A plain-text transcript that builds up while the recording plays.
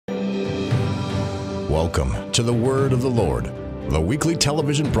Welcome to the Word of the Lord, the weekly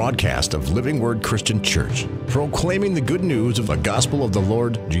television broadcast of Living Word Christian Church, proclaiming the good news of the gospel of the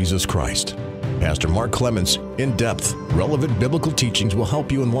Lord Jesus Christ. Pastor Mark Clements' in-depth, relevant biblical teachings will help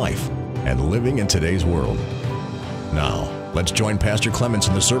you in life and living in today's world. Now, let's join Pastor Clements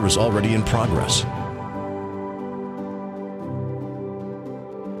in the service already in progress.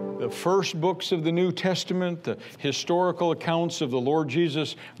 The first books of the New Testament, the historical accounts of the Lord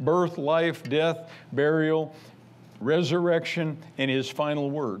Jesus' birth, life, death, burial, resurrection, and His final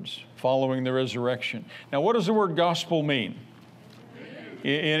words following the resurrection. Now, what does the word gospel mean?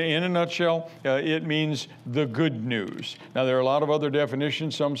 In a nutshell, it means the good news. Now, there are a lot of other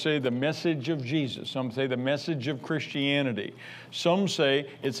definitions. Some say the message of Jesus. Some say the message of Christianity. Some say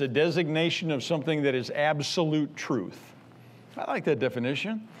it's a designation of something that is absolute truth. I like that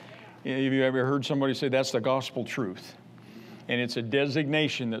definition. Have you ever heard somebody say that's the gospel truth? And it's a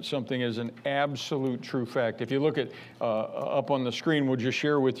designation that something is an absolute true fact. If you look at up on the screen, we'll just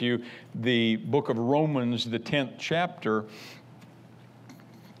share with you the book of Romans, the 10th chapter.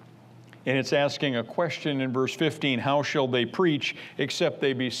 And it's asking a question in verse 15, how shall they preach except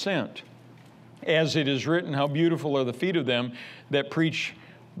they be sent? As it is written, how beautiful are the feet of them that preach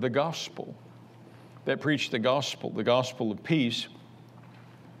the gospel. That preach the gospel of peace,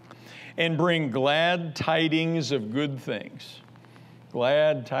 and bring glad tidings of good things.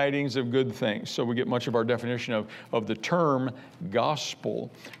 Glad tidings of good things. So we get much of our definition of the term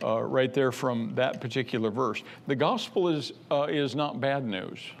gospel right there from that particular verse. The gospel is not bad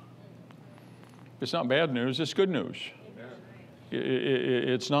news. It's not bad news, it's good news.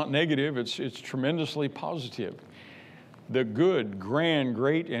 It's not negative, it's tremendously positive. The good, grand,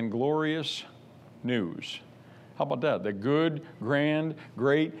 great, and glorious news. How about that? The good, grand,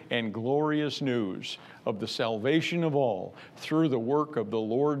 great, and glorious news of the salvation of all through the work of the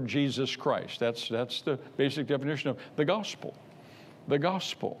Lord Jesus Christ. That's the basic definition of the gospel. The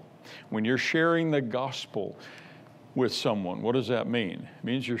gospel. When you're sharing the gospel with someone, what does that mean? It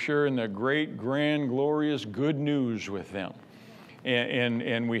means you're sharing the great, grand, glorious good news with them.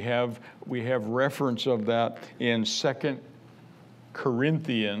 And we have reference of that in 2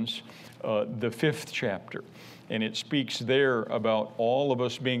 Corinthians, the 5th chapter. And it speaks there about all of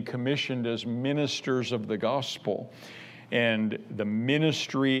us being commissioned as ministers of the gospel and the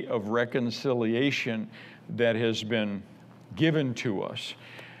ministry of reconciliation that has been given to us.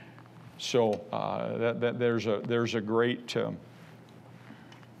 So there's a great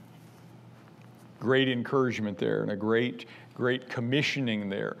encouragement there and a great commissioning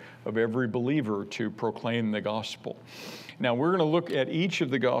there of every believer to proclaim the gospel. Now, we're going to look at each of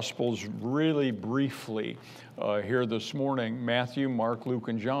the Gospels really briefly here this morning, Matthew, Mark, Luke,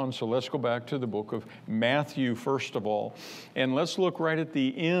 and John. So let's go back to the book of Matthew first of all, and let's look right at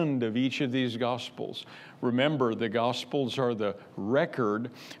the end of each of these Gospels. Remember, the Gospels are the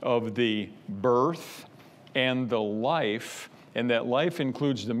record of the birth and the life, and that life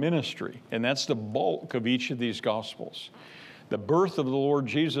includes the ministry, and that's the bulk of each of these Gospels. The birth of the Lord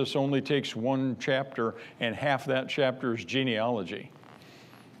Jesus only takes one chapter, and half that chapter is genealogy,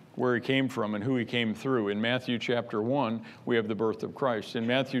 where He came from and who He came through. In Matthew chapter 1, we have the birth of Christ. In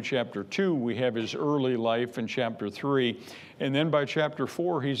Matthew chapter 2, we have His early life in chapter 3. And then by chapter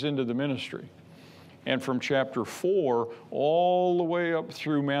 4, He's into the ministry. And from chapter 4 all the way up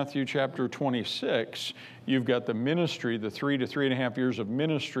through Matthew chapter 26, you've got the ministry, the 3 to 3.5 years of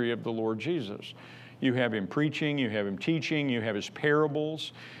ministry of the Lord Jesus. You have Him preaching, you have Him teaching, you have His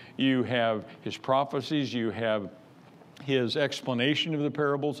parables, you have His prophecies, you have His explanation of the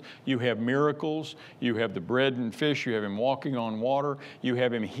parables, you have miracles, you have the bread and fish, you have Him walking on water, you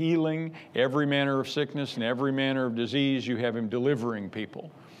have Him healing every manner of sickness and every manner of disease, you have Him delivering people.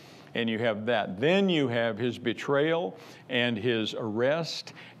 And you have that. Then you have His betrayal and His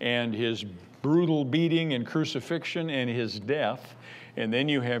arrest and His brutal beating and crucifixion and His death. And then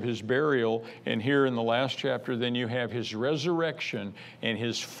you have His burial, and here in the last chapter, then you have His resurrection and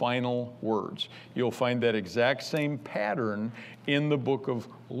His final words. You'll find that exact same pattern in the book of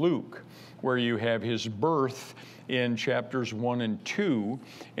Luke, where you have His birth in chapters 1 and 2,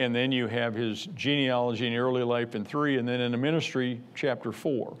 and then you have His genealogy and early life in 3, and then in the ministry, chapter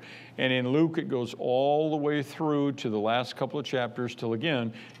 4. And in Luke, it goes all the way through to the last couple of chapters till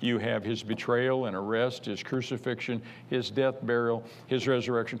again, you have His betrayal and arrest, His crucifixion, His death, burial, His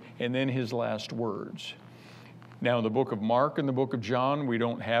resurrection, and then His last words. Now, in the book of Mark and the book of John, we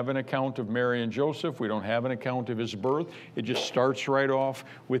don't have an account of Mary and Joseph. We don't have an account of His birth. It just starts right off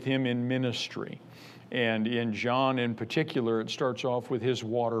with Him in ministry. And in John in particular, it starts off with His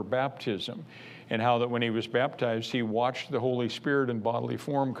water baptism. and how that when he was baptized, he watched the Holy Spirit in bodily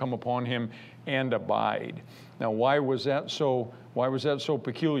form come upon him and abide. Now, why was that so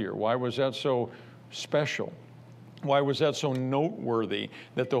peculiar? Why was that so special? Why was that so noteworthy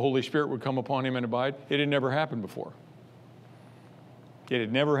that the Holy Spirit would come upon him and abide? It had never happened before. It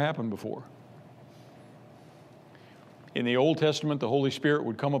had never happened before. In the Old Testament, the Holy Spirit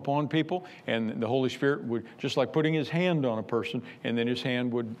would come upon people, and the Holy Spirit would, just like putting his hand on a person, and then his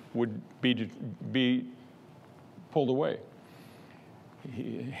hand would be pulled away.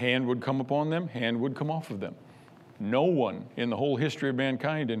 Hand would come upon them, hand would come off of them. No one in the whole history of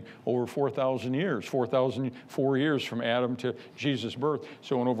mankind in over 4,000 years, 4 years from Adam to Jesus' birth.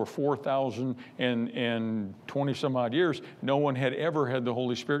 So in over 4,020 some odd years, no one had ever had the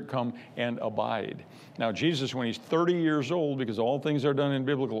Holy Spirit come and abide. Now Jesus, when he's 30 years old, because all things are done in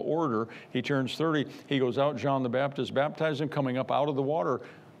biblical order, he turns 30, he goes out, John the Baptist baptized him, coming up out of the water.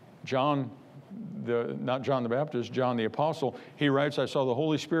 Not John the Baptist, John the Apostle, he writes, I saw the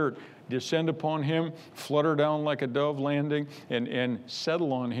Holy Spirit descend upon him, flutter down like a dove landing, and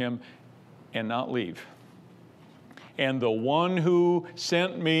settle on him and not leave. And the one who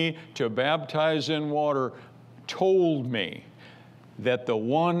sent me to baptize in water told me that the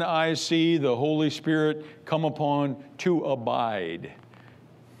one I see, the Holy Spirit, come upon to abide.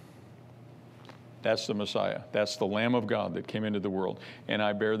 That's the Messiah. That's the Lamb of God that came into the world. And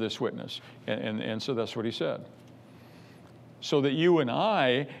I bear this witness. And so that's what he said. So that you and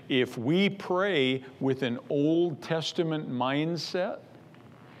I, if we pray with an Old Testament mindset,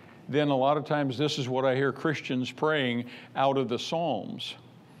 then a lot of times this is what I hear Christians praying out of the Psalms.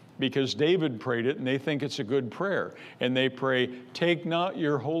 Because David prayed it and they think it's a good prayer. And they pray, take not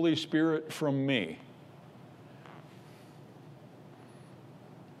your Holy Spirit from me.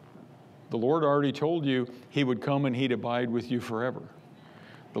 The Lord already told you he would come and he'd abide with you forever.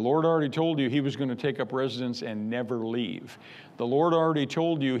 The Lord already told you he was going to take up residence and never leave. The Lord already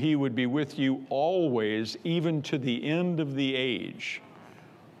told you he would be with you always, even to the end of the age.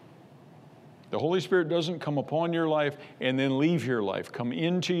 The Holy Spirit doesn't come upon your life and then leave your life, come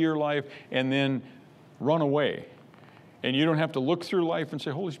into your life and then run away. And you don't have to look through life and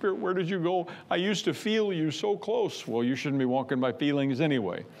say, Holy Spirit, where did you go? I used to feel you so close. Well, you shouldn't be walking by feelings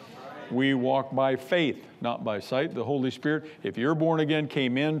anyway. We walk by faith, not by sight. The Holy Spirit, if you're born again,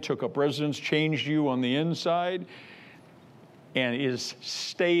 came in, took up residence, changed you on the inside, and is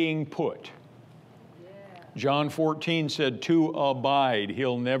staying put. Yeah. John 14 said, to abide,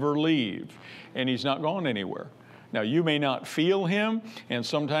 he'll never leave, and he's not gone anywhere. Now, you may not feel him, and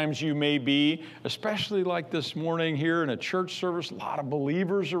sometimes you may be, especially like this morning here in a church service, a lot of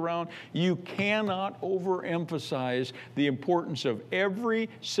believers around. You cannot overemphasize the importance of every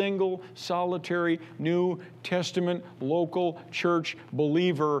single solitary New Testament local church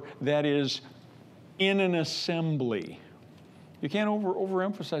believer that is in an assembly. You can't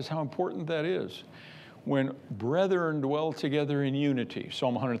overemphasize how important that is. When brethren dwell together in unity,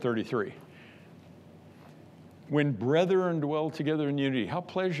 Psalm 133. When brethren dwell together in unity, how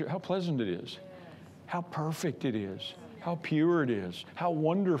pleasant it is, how perfect it is, how pure it is, how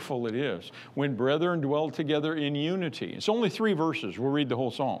wonderful it is. When brethren dwell together in unity. It's only 3 verses. We'll read the whole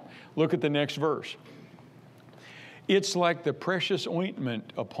psalm. Look at the next verse. It's like the precious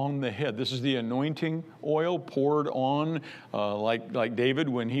ointment upon the head. This is the anointing oil poured on, like David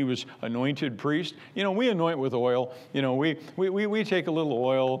when he was anointed priest. You know, we anoint with oil. You know, we take a little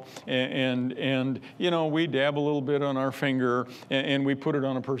oil and you know, we dab a little bit on our finger and we put it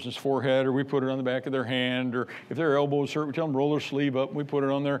on a person's forehead, or we put it on the back of their hand, or if their elbow is hurt, we tell them roll their sleeve up. We put it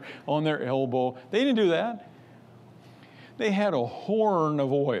on their elbow. They didn't do that. They had a horn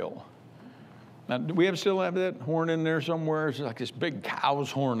of oil. Now, do we still have that horn in there somewhere? It's like this big cow's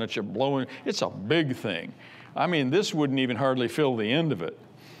horn that you're blowing. It's a big thing. I mean, this wouldn't even hardly fill the end of it.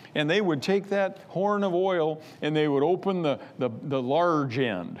 And they would take that horn of oil and they would open the large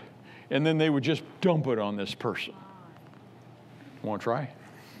end, and then they would just dump it on this person. Want to try?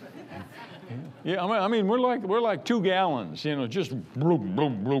 Yeah, I mean, we're like 2 gallons, you know, just bloop,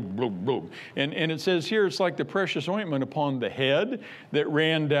 bloop, bloop, bloop, bloop. And it says here, it's like the precious ointment upon the head that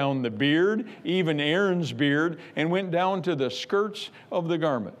ran down the beard, even Aaron's beard, and went down to the skirts of the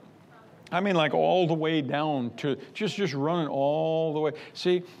garment. I mean, like all the way down to just running all the way.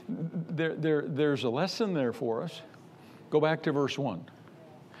 See, there's a lesson there for us. Go back to verse 1.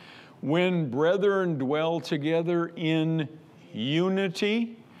 When brethren dwell together in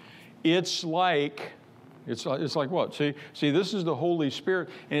unity, it's like It's like what? See, this is the Holy Spirit.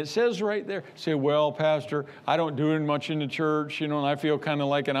 And it says right there, say, well, Pastor, I don't do it much in the church, and I feel kind of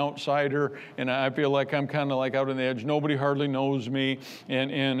like an outsider, and I feel like I'm kind of like out on the edge. Nobody hardly knows me,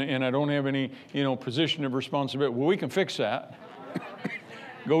 and I don't have any, position of responsibility. Well, we can fix that.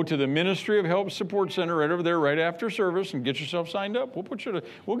 Go to the Ministry of Help Support Center right over there right after service and get yourself signed up.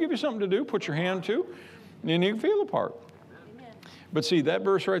 We'll give you something to do, put your hand to, and you can feel a part. But see, that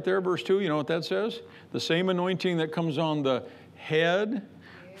verse right there, verse 2, you know what that says? The same anointing that comes on the head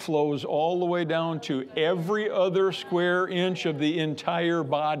flows all the way down to every other square inch of the entire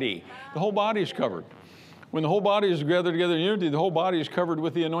body. The whole body is covered. When the whole body is gathered together in unity, the whole body is covered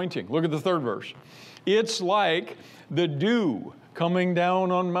with the anointing. Look at the third verse. It's like the dew coming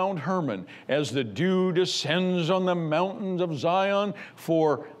down on Mount Hermon as the dew descends on the mountains of Zion,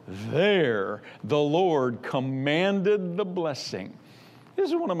 for there the Lord commanded the blessing. This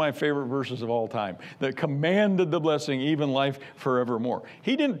is one of my favorite verses of all time, that commanded the blessing, even life forevermore.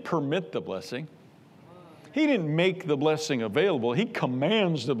 He didn't permit the blessing. He didn't make the blessing available. He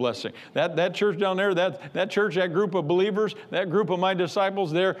commands the blessing. That church down there, that church, that group of believers, that group of my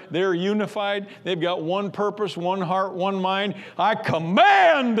disciples, they're unified. They've got one purpose, one heart, one mind. I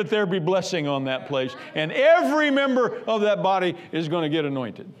command that there be blessing on that place. And every member of that body is going to get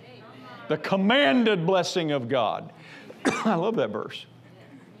anointed. The commanded blessing of God. I love that verse.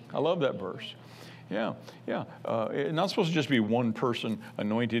 I love that verse. Yeah. Not supposed to just be one person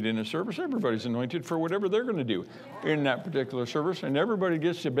anointed in a service. Everybody's anointed for whatever they're going to do in that particular service, and everybody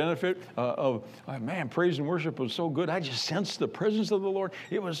gets the benefit of, man, praise and worship was so good. I just sensed the presence of the Lord.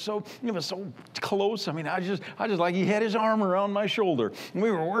 It was so close. I mean, I just like He had His arm around my shoulder, and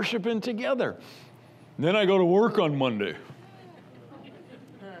we were worshiping together. Then I go to work on Monday.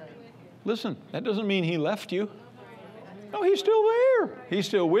 Listen, that doesn't mean He left you. No, He's still there. He's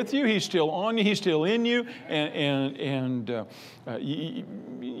still with you. He's still on you. He's still in you. And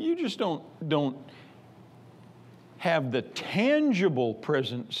you just don't have the tangible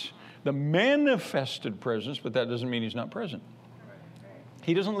presence, the manifested presence, but that doesn't mean He's not present.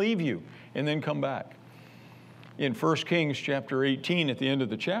 He doesn't leave you and then come back. In 1 Kings chapter 18, at the end of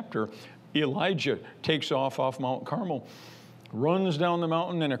the chapter, Elijah takes off Mount Carmel, runs down the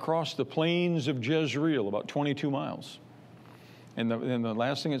mountain and across the plains of Jezreel, about 22 miles. And the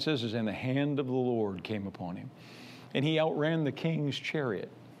last thing it says is, and the hand of the Lord came upon him. And he outran the king's chariot.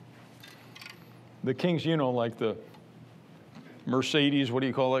 The king's, like the Mercedes, what do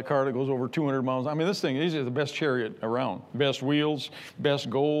you call that car that goes over 200 miles? I mean, these are the best chariot around. Best wheels, best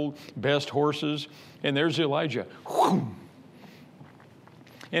gold, best horses. And there's Elijah.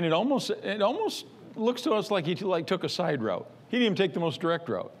 And it almost looks to us like he took a side route. He didn't even take the most direct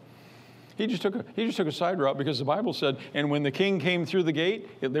route. He just took a side route because the Bible said, and when the king came through the gate,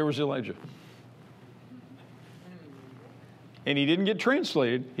 there was Elijah. And he didn't get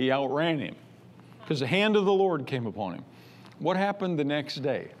translated. He outran him because the hand of the Lord came upon him. What happened the next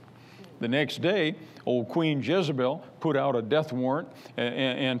day? The next day, old Queen Jezebel put out a death warrant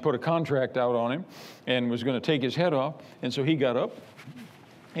and put a contract out on him and was going to take his head off. And so he got up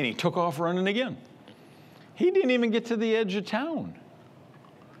and he took off running again. He didn't even get to the edge of town.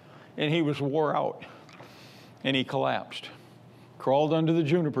 And he was wore out. And he collapsed. Crawled under the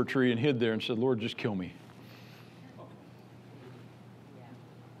juniper tree and hid there and said, Lord, just kill me.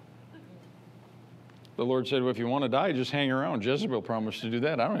 The Lord said, well, if you want to die, just hang around. Jezebel promised to do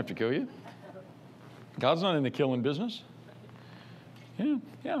that. I don't have to kill you. God's not in the killing business.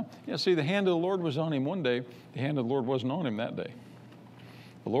 Yeah. See, the hand of the Lord was on him one day. The hand of the Lord wasn't on him that day.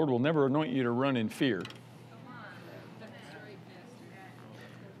 The Lord will never anoint you to run in fear.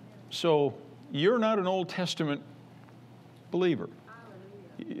 So you're not an Old Testament believer.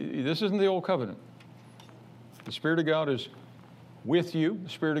 This isn't the Old Covenant. The Spirit of God is with you. The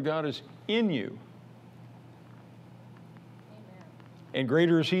Spirit of God is in you. And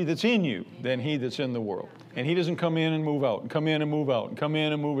greater is He that's in you than he that's in the world. And He doesn't come in and move out, and come in and move out, and come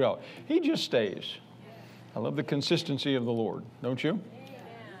in and move out. He just stays. I love the consistency of the Lord, don't you?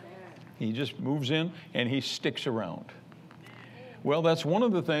 He just moves in and He sticks around. Well, that's one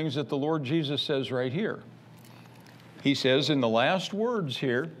of the things that the Lord Jesus says right here. He says in the last words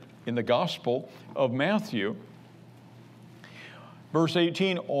here in the Gospel of Matthew, verse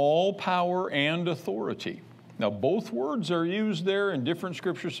 18, all power and authority. Now, both words are used there, and different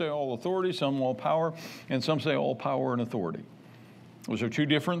scriptures say all authority, some all power, and some say all power and authority. Those are two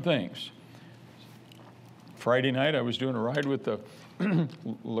different things. Friday night, I was doing a ride with the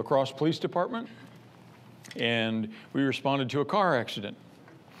La Crosse Police Department, and we responded to a car accident.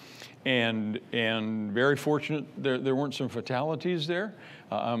 And very fortunate there weren't some fatalities there.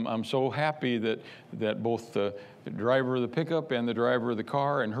 I'm so happy that both the driver of the pickup and the driver of the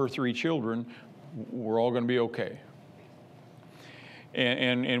car and her 3 children were all going to be okay.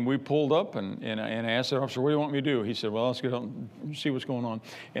 And we pulled up and I asked the officer, what do you want me to do? He said, well, let's get out and see what's going on.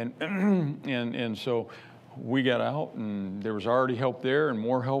 And so we got out, and there was already help there, and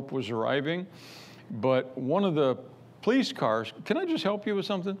more help was arriving. But one of the police cars, can I just help you with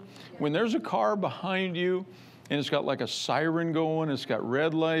something? When there's a car behind you and it's got like a siren going, it's got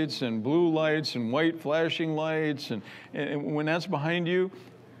red lights and blue lights and white flashing lights, and when that's behind you,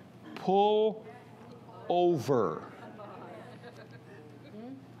 pull over.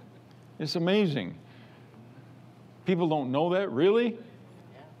 It's amazing. People don't know that. Really?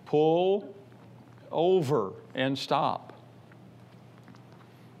 Pull over and stop.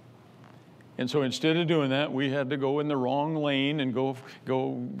 And so instead of doing that, we had to go in the wrong lane and go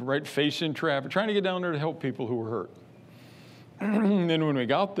right facing traffic, trying to get down there to help people who were hurt. And then when we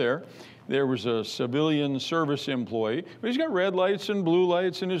got there, there was a civilian service employee. He's got red lights and blue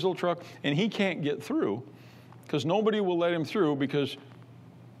lights in his little truck, and he can't get through because nobody will let him through, because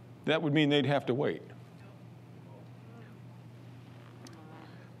that would mean they'd have to wait.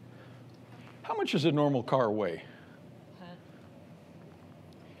 How much does a normal car weigh?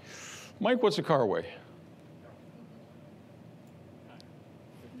 Mike, what's a car weigh?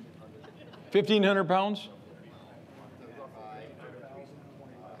 1,500 pounds?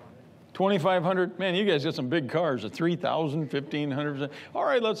 2,500? Man, you guys got some big cars, 3,000, 1,500. All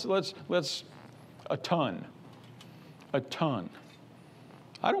right, let's a ton. A ton.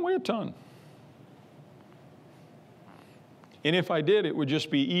 I don't weigh a ton. And if I did, it would just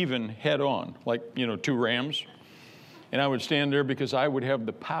be even head on, like, 2 Rams. And I would stand there because I would have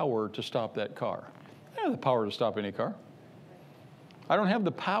the power to stop that car. I don't have the power to stop any car. I don't have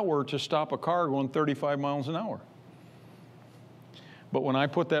the power to stop a car going 35 miles an hour. But when I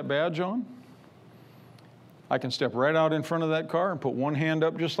put that badge on, I can step right out in front of that car and put one hand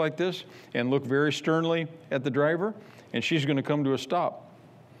up just like this and look very sternly at the driver, and she's going to come to a stop.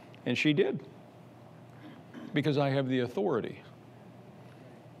 And she did, because I have the authority.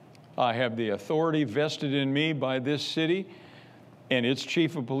 I have the authority vested in me by this city and its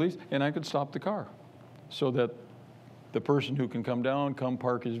chief of police, and I could stop the car so that the person who can come down, come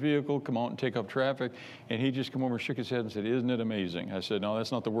park his vehicle, come out and take up traffic, and he just come over and shook his head and said, isn't it amazing? I said, no,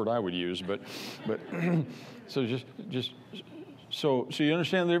 that's not the word I would use, but so so you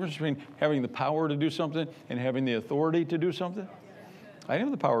understand the difference between having the power to do something and having the authority to do something? I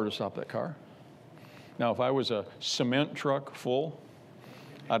have the power to stop that car. Now, if I was a cement truck full,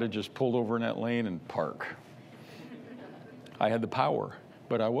 I'd have just pulled over in that lane and park. I had the power,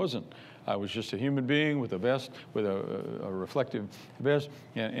 but I wasn't. I was just a human being with a vest, with a reflective vest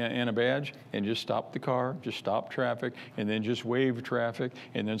and a badge, and just stopped the car, just stopped traffic, and then just waved traffic,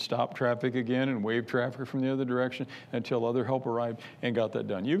 and then stopped traffic again and waved traffic from the other direction until other help arrived and got that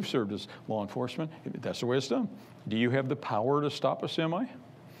done. You've served as law enforcement. That's the way it's done. Do you have the power to stop a semi?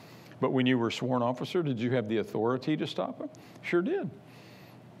 But when you were a sworn officer, did you have the authority to stop it? Sure did.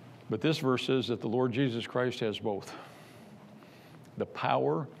 But this verse says that the Lord Jesus Christ has both the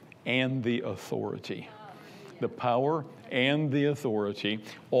power and the authority. The power and the authority.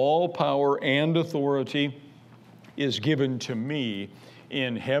 All power and authority is given to me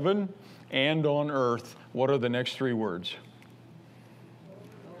in heaven and on earth. What are the next 3 words?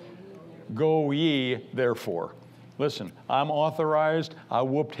 Go ye therefore. Listen, I'm authorized. I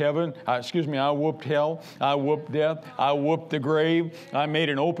whooped heaven. I whooped hell. I whooped death. I whooped the grave. I made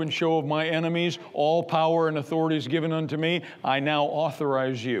an open show of my enemies. All power and authority is given unto me. I now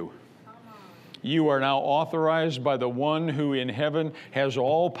authorize you. You are now authorized by the one who in heaven has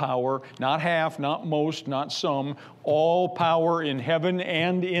all power, not half, not most, not some. All power in heaven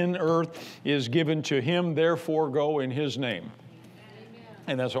and in earth is given to him. Therefore, go in his name.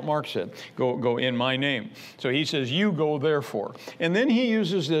 And that's what Mark said. Go in my name. So he says, you go therefore. And then he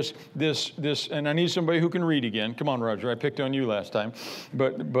uses this, and I need somebody who can read again. Come on, Roger, I picked on you last time.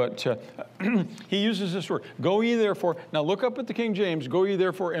 But he uses this word, go ye therefore. Now look up at the King James, go ye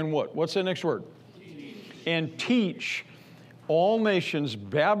therefore, and what? What's the next word? Teach. And teach all nations,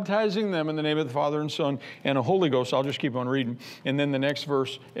 baptizing them in the name of the Father and Son and the Holy Ghost. I'll just keep on reading. And then the next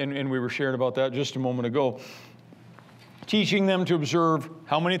verse, and we were sharing about that just a moment ago. Teaching them to observe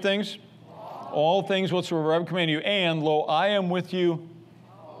how many things? All things whatsoever I have commanded you. And lo, I am with you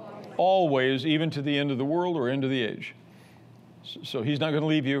always, even to the end of the world or end of the age. So he's not going to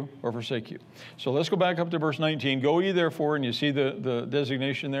leave you or forsake you. So let's go back up to verse 19. Go ye therefore, and you see the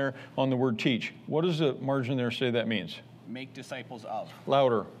designation there on the word teach. What does the margin there say that means? Make disciples of.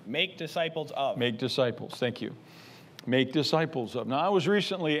 Louder. Make disciples of. Make disciples. Thank you. Make disciples of. Now, I was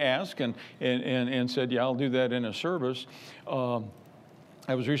recently asked and said, yeah, I'll do that in a service.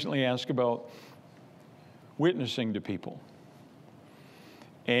 I was recently asked about witnessing to people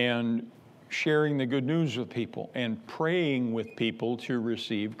and sharing the good news with people and praying with people to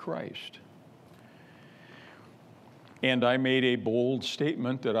receive Christ. And I made a bold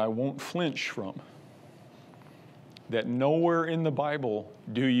statement that I won't flinch from, that nowhere in the Bible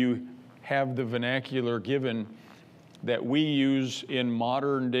do you have the vernacular given that we use in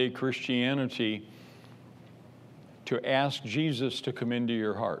modern day Christianity to ask Jesus to come into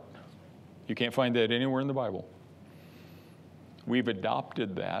your heart. You can't find that anywhere in the Bible. We've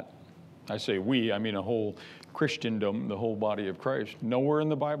adopted that. I say we, I mean a whole Christendom, the whole body of Christ. Nowhere in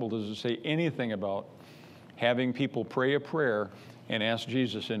the Bible does it say anything about having people pray a prayer and ask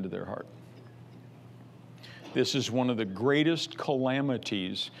Jesus into their heart. This is one of the greatest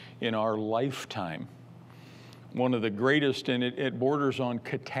calamities in our lifetime. One of the greatest, and it borders on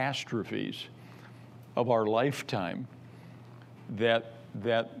catastrophes of our lifetime, that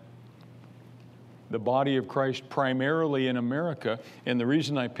the body of Christ, primarily in America, and the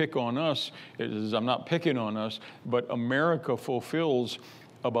reason I pick on us is I'm not picking on us, but America fulfills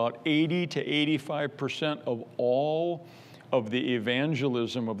about 80 to 85% of all of the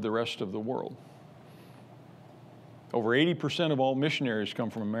evangelism of the rest of the world. Over 80% of all missionaries come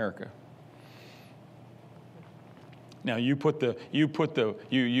from America. Now you crank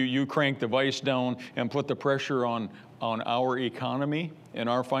the vice down and put the pressure on our economy and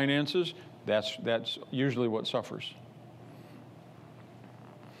our finances. That's usually what suffers.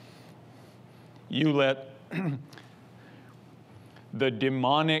 You let the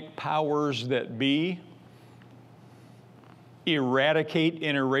demonic powers that be eradicate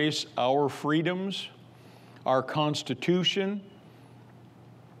and erase our freedoms, our Constitution.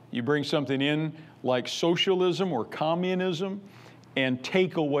 You bring something in like socialism or communism and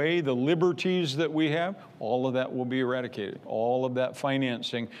take away the liberties that we have, all of that will be eradicated. All of that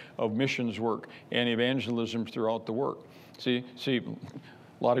financing of missions work and evangelism throughout the work. See, a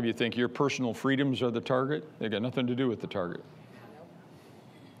lot of you think your personal freedoms are the target. They got nothing to do with the target.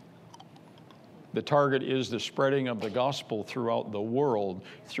 The target is the spreading of the gospel throughout the world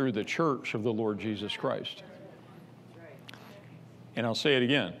through the church of the Lord Jesus Christ. And I'll say it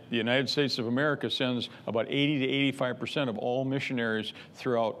again, the United States of America sends about 80 to 85% of all missionaries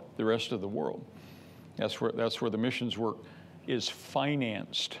throughout the rest of the world. That's where the missions work is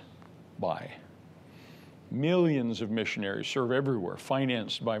financed by. Millions of missionaries serve everywhere,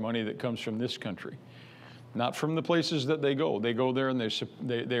 financed by money that comes from this country. Not from the places that they go. They go there and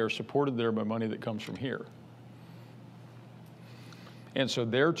they are supported there by money that comes from here. And so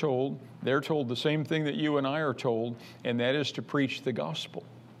they're told the same thing that you and I are told, and that is to preach the gospel,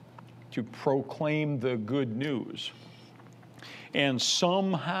 to proclaim the good news. And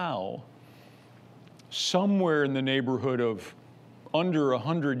somehow, somewhere in the neighborhood of under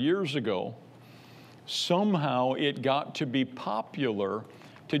 100 years ago, somehow it got to be popular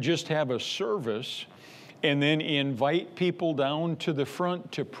to just have a service and then invite people down to the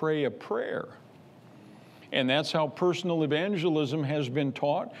front to pray a prayer. And that's how personal evangelism has been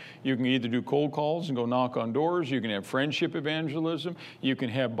taught. You can either do cold calls and go knock on doors. You can have friendship evangelism. You can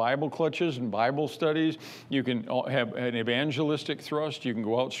have Bible clutches and Bible studies. You can have an evangelistic thrust. You can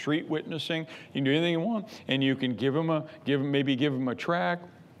go out street witnessing. You can do anything you want. And you can give them a tract.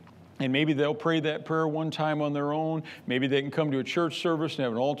 And maybe they'll pray that prayer one time on their own. Maybe they can come to a church service and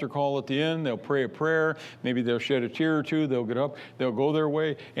have an altar call at the end. They'll pray a prayer. Maybe they'll shed a tear or two. They'll get up. They'll go their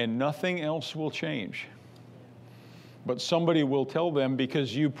way. And nothing else will change. But somebody will tell them,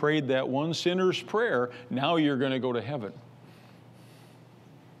 because you prayed that one sinner's prayer, now you're going to go to heaven.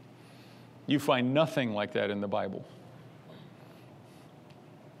 You find nothing like that in the Bible.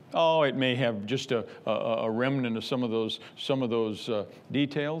 Oh, it may have just a remnant of some of those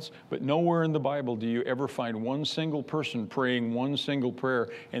details, but nowhere in the Bible do you ever find one single person praying one single prayer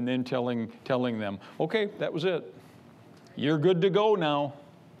and then telling them, okay, that was it. You're good to go now.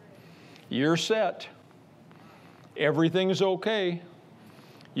 You're set. Everything's okay.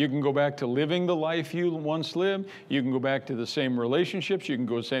 You can go back to living the life you once lived. You can go back to the same relationships. You can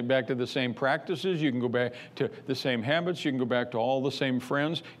go back to the same practices. You can go back to the same habits. You can go back to all the same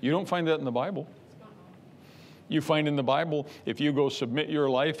friends. You don't find that in the Bible. You find in the Bible, if you go submit your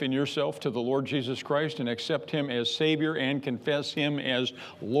life and yourself to the Lord Jesus Christ and accept Him as Savior and confess Him as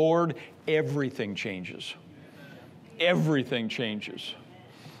Lord, everything changes. Everything changes.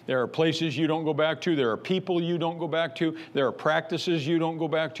 There are places you don't go back to. There are people you don't go back to. There are practices you don't go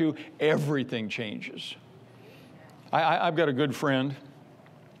back to. Everything changes. I've got a good friend.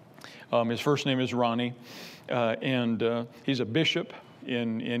 His first name is Ronnie, and he's a bishop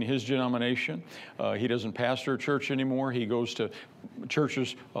in his denomination. He doesn't pastor a church anymore. He goes to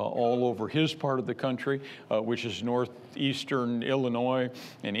churches all over his part of the country, which is northeastern Illinois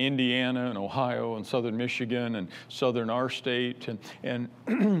and Indiana and Ohio and southern Michigan and southern our state. And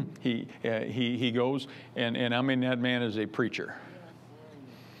he goes, and I mean, that man is a preacher.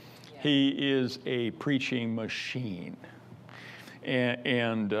 He is a preaching machine.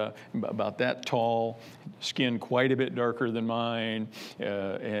 And about that tall, skin quite a bit darker than mine,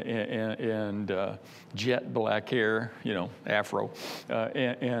 and jet black hair, afro.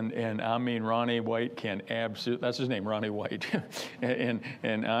 And I mean, Ronnie White can absolutely, that's his name, Ronnie White. and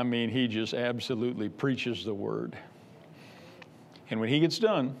I mean, he just absolutely preaches the word. And when he gets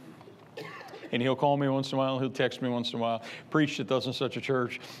done, and he'll call me once in a while, he'll text me once in a while, preached at thus and such a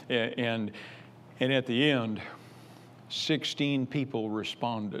church, and at the end, 16 people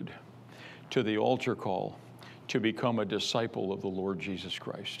responded to the altar call to become a disciple of the Lord Jesus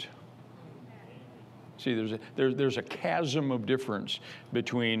Christ. See, there's a chasm of difference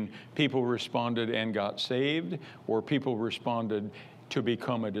between people responded and got saved, or people responded to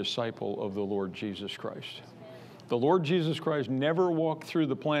become a disciple of the Lord Jesus Christ. The Lord Jesus Christ never walked through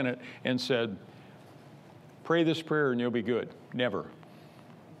the planet and said, pray this prayer and you'll be good. Never.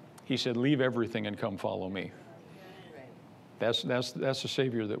 He said, leave everything and come follow me. That's the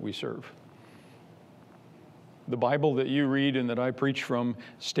Savior that we serve. The Bible that you read and that I preach from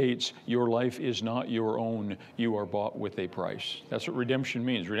states, your life is not your own. You are bought with a price. That's what redemption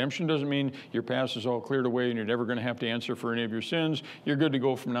means. Redemption doesn't mean your past is all cleared away and you're never going to have to answer for any of your sins. You're good to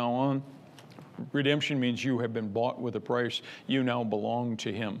go from now on. Redemption means you have been bought with a price. You now belong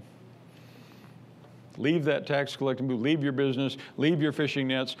to Him. Leave that tax collecting booth, leave your business, leave your fishing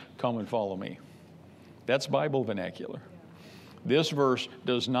nets, come and follow me. That's Bible vernacular. This verse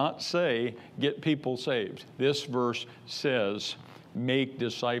does not say, get people saved. This verse says, make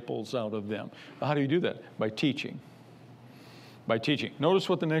disciples out of them. How do you do that? By teaching. By teaching. Notice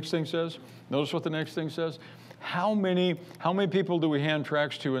what the next thing says. Notice what the next thing says. How many people do we hand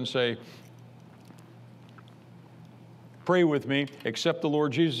tracts to and say, pray with me, accept the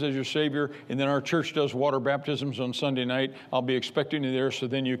Lord Jesus as your Savior, and then our church does water baptisms on Sunday night. I'll be expecting you there so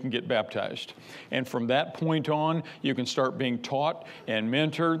then you can get baptized. And from that point on, you can start being taught and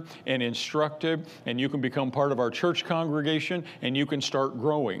mentored and instructed, and you can become part of our church congregation, and you can start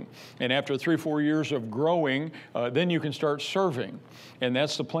growing. And after 3-4 years of growing, then you can start serving. And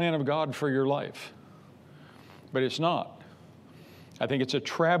that's the plan of God for your life. But it's not. I think it's a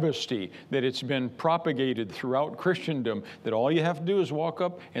travesty that it's been propagated throughout Christendom that all you have to do is walk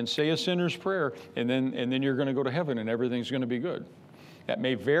up and say a sinner's prayer, and then you're going to go to heaven and everything's going to be good. That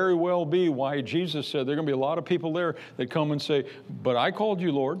may very well be why Jesus said there are going to be a lot of people there that come and say, but I called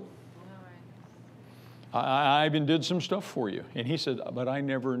you, Lord. I even did some stuff for you. And He said, but I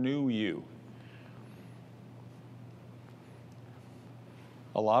never knew you.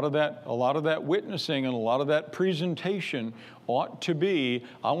 A lot of that witnessing and a lot of that presentation ought to be,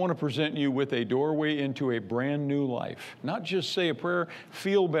 I want to present you with a doorway into a brand new life. Not just say a prayer,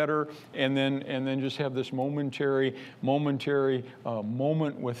 feel better, and then just have this momentary moment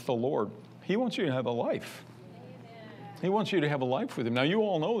with the Lord. He wants you to have a life. He wants you to have a life with Him. Now, you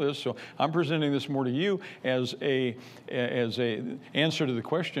all know this, so I'm presenting this more to you as a answer to the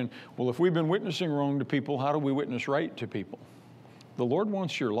question, well, if we've been witnessing wrong to people, how do we witness right to people? The Lord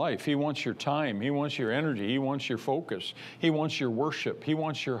wants your life. He wants your time. He wants your energy. He wants your focus. He wants your worship. He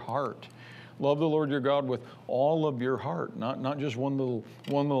wants your heart. Love the Lord your God with all of your heart, not just one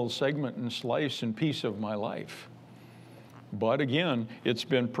little segment and slice and piece of my life. But again, it's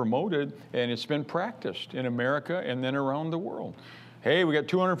been promoted and it's been practiced in America and then around the world. Hey, we got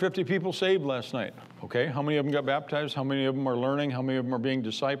 250 people saved last night. Okay, how many of them got baptized? How many of them are learning? How many of them are being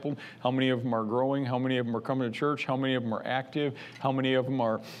discipled? How many of them are growing? How many of them are coming to church? How many of them are active? How many of them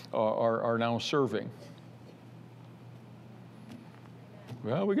are now serving?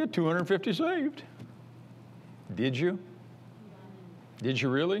 Well, we got 250 saved. Did you? Did you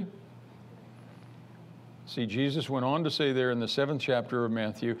really? See, Jesus went on to say there in the 7th chapter of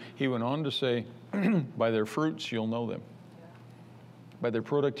Matthew, He went on to say, by their fruits you'll know them. By their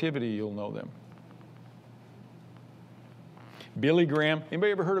productivity, you'll know them. Billy Graham.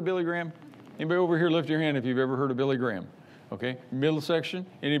 Anybody ever heard of Billy Graham? Anybody over here, lift your hand if you've ever heard of Billy Graham. Okay, middle section.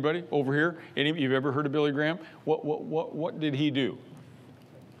 Anybody over here? You've ever heard of Billy Graham? What did he do?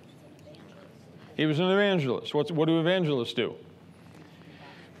 He was an evangelist. What do evangelists do?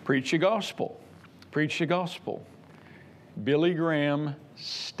 Preach the gospel. Preach the gospel. Billy Graham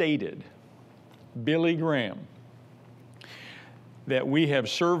stated. Billy Graham. that we have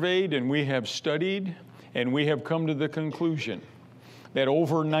surveyed and we have studied, and we have come to the conclusion that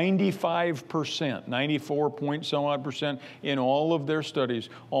over 95%, 94 point some odd percent in all of their studies,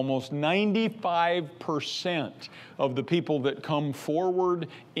 almost 95% of the people that come forward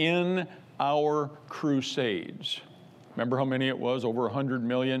in our crusades, remember how many it was? Over 100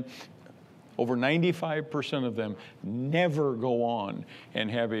 million. Over 95% of them never go on and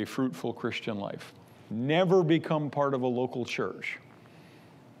have a fruitful Christian life, never become part of a local church,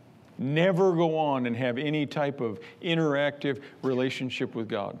 never go on and have any type of interactive relationship with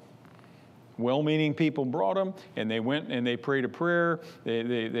God. Well-meaning people brought them, and they went and they prayed a prayer,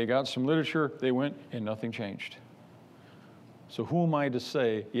 they got some literature, they went, and nothing changed. So who am I to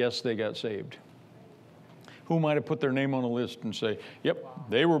say, yes, they got saved? Who am I to put their name on a list and say, yep,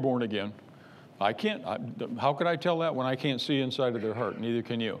 they were born again? I can't. How could I tell that when I can't see inside of their heart? Neither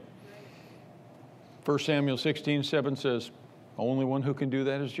can you. 1 Samuel 16:7 says, only one who can do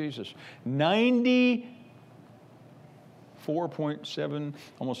that is Jesus. 94.7,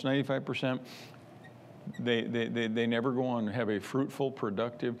 almost 95%, they never go on and have a fruitful,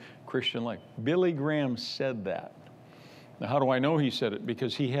 productive Christian life. Billy Graham said that. Now, how do I know he said it?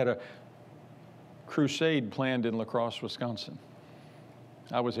 Because he had a crusade planned in La Crosse, Wisconsin.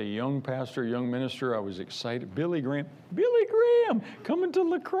 I was a young pastor, young minister. I was excited. Billy Graham, coming to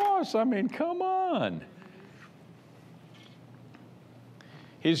La Crosse. I mean, come on.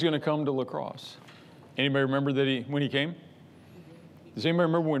 He's going to come to La Crosse. Anybody remember that when he came? Does anybody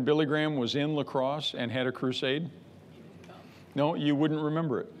remember when Billy Graham was in La Crosse and had a crusade? No, you wouldn't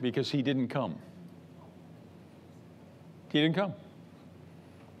remember it because he didn't come. He didn't come.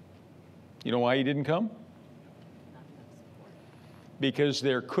 You know why he didn't come? Because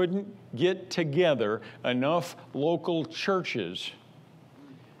there couldn't get together enough local churches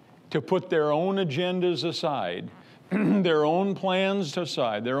to put their own agendas aside, their own plans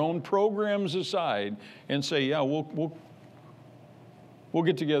aside, their own programs aside, and say, yeah, we'll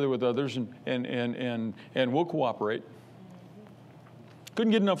get together with others and we'll cooperate.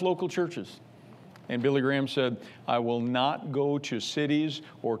 Couldn't get enough local churches. And Billy Graham said, I will not go to cities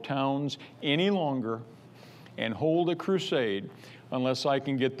or towns any longer and hold a crusade unless I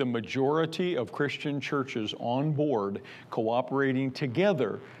can get the majority of Christian churches on board, cooperating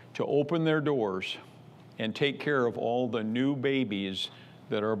together to open their doors and take care of all the new babies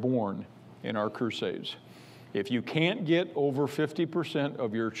that are born in our crusades. If you can't get over 50%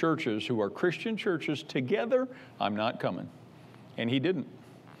 of your churches who are Christian churches together, I'm not coming. And he didn't,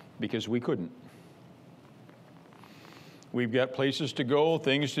 because we couldn't. We've got places to go,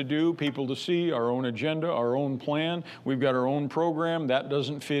 things to do, people to see, our own agenda, our own plan. We've got our own program. That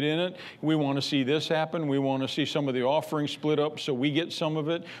doesn't fit in it. We want to see this happen. We want to see some of the offerings split up so we get some of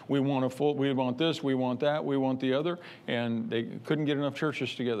it. We want this, we want that, we want the other. And they couldn't get enough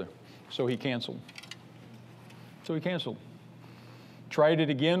churches together. So he canceled. Tried it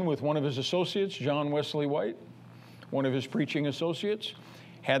again with one of his associates, John Wesley White, one of his preaching associates.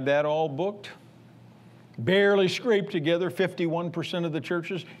 Had that all booked. Barely scraped together 51% of the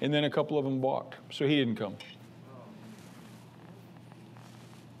churches, and then a couple of them balked. So he didn't come.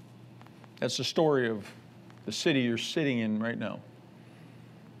 That's the story of the city you're sitting in right now.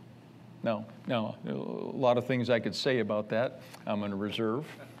 Now, a lot of things I could say about that, I'm going to reserve.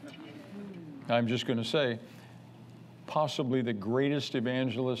 I'm just going to say, possibly the greatest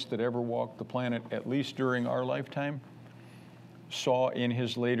evangelist that ever walked the planet, at least during our lifetime, saw in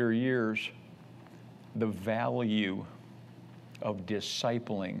his later years the value of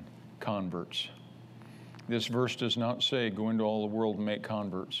discipling converts. This verse does not say, go into all the world and make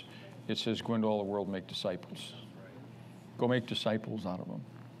converts. It says, go into all the world and make disciples. Go make disciples out of them.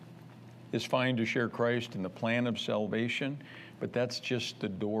 It's fine to share Christ and the plan of salvation, but that's just the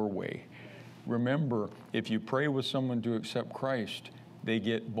doorway. Remember, if you pray with someone to accept Christ, they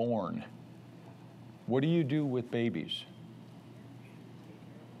get born. What do you do with babies?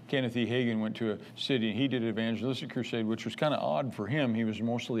 Kenneth E. Hagin went to a city, and he did an evangelistic crusade, which was kind of odd for him. He was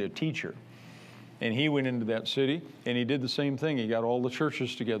mostly a teacher. And he went into that city, and he did the same thing. He got all the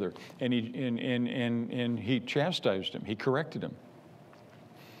churches together, and he chastised them. He corrected them.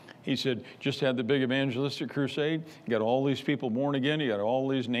 He said, just had the big evangelistic crusade. You got all these people born again. You got all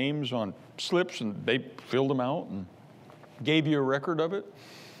these names on slips, and they filled them out and gave you a record of it.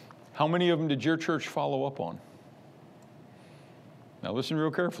 How many of them did your church follow up on? Now listen real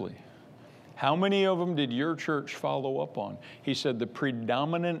carefully. How many of them did your church follow up on? He said the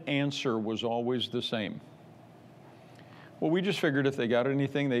predominant answer was always the same. Well, we just figured if they got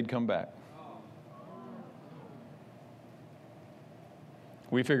anything, they'd come back.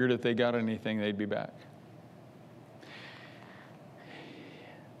 We figured if they got anything, they'd be back.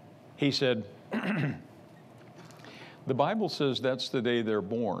 He said, the Bible says that's the day they're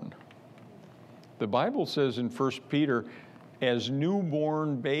born. The Bible says in 1 Peter, as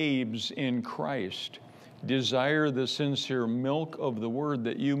newborn babes in Christ, desire the sincere milk of the word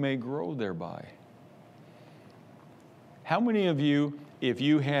that you may grow thereby. How many of you, if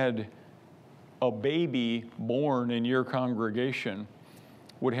you had a baby born in your congregation,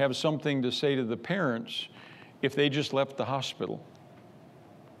 would have something to say to the parents if they just left the hospital?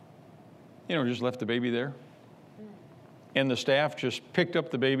 You know, just left the baby there. And the staff just picked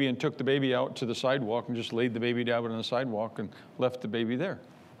up the baby and took the baby out to the sidewalk and just laid the baby down on the sidewalk and left the baby there.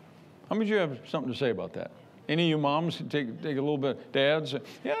 How many of you have something to say about that? Any of you moms take a little bit, dads?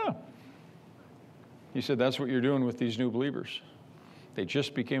 Yeah. He said, that's what you're doing with these new believers. They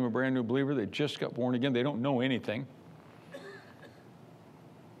just became a brand new believer. They just got born again. They don't know anything.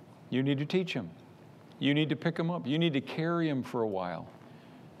 You need to teach them. You need to pick them up. You need to carry them for a while.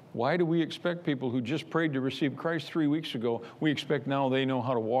 Why do we expect people who just prayed to receive Christ 3 weeks ago, we expect now they know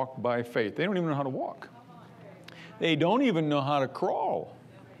how to walk by faith? They don't even know how to walk. They don't even know how to crawl.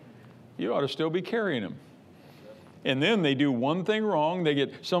 You ought to still be carrying them. And then they do one thing wrong. They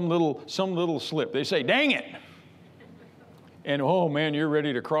get some little slip. They say, dang it. And oh man, you're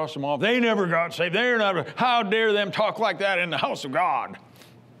ready to cross them off. They never got saved. They're not. How dare them talk like that in the house of God?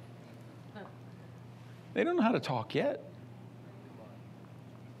 They don't know how to talk yet.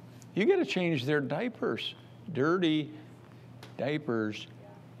 You got to change their diapers. Dirty diapers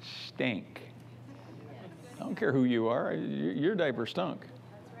stink. I don't care who you are. Your diaper stunk.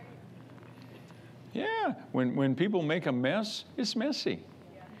 Yeah, when people make a mess, it's messy.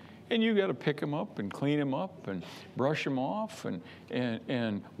 And you got to pick them up and clean them up and brush them off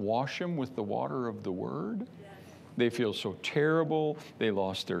and wash them with the water of the Word. They feel so terrible. They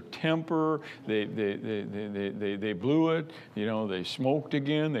lost their temper. They blew it. You know, they smoked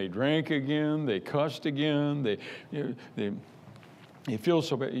again. They drank again. They cussed again. They feel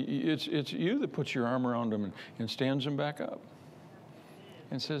so bad. It's you that puts your arm around them and stands them back up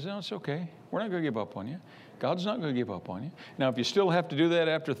and says, no, it's okay. We're not going to give up on you. God's not going to give up on you. Now, if you still have to do that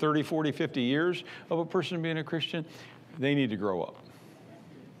after 30, 40, 50 years of a person being a Christian, they need to grow up.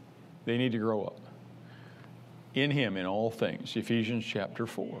 They need to grow up. In Him, in all things, Ephesians chapter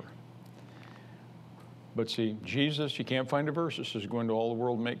 4. But see, Jesus, you can't find a verse that says go into all the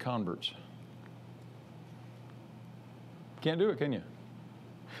world and make converts. Can't do it, can you?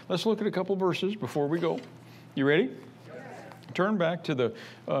 Let's look at a couple verses before we go. You ready? Yes. Turn back to the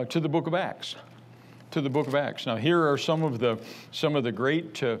book of Acts. To the book of Acts. Now, here are some of the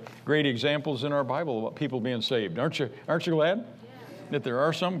great examples in our Bible about people being saved. Aren't you glad? That there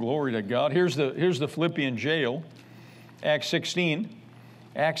are some. Glory to God. Here's the Philippian jail, Acts 16.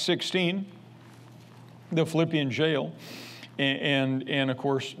 Acts 16, the Philippian jail. And of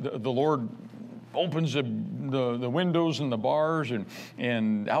course, the Lord opens the windows and the bars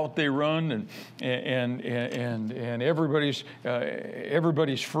and out they run and everybody's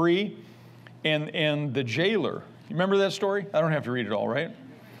free. And the jailer, you remember that story? I don't have to read it all, right?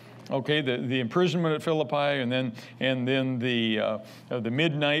 Okay, the imprisonment at Philippi, and then the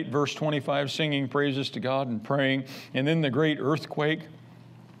midnight, verse 25, singing praises to God and praying, and then the great earthquake.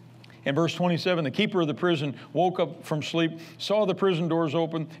 And verse 27, the keeper of the prison woke up from sleep, saw the prison doors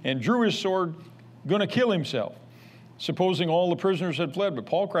open, and drew his sword, going to kill himself, supposing all the prisoners had fled. But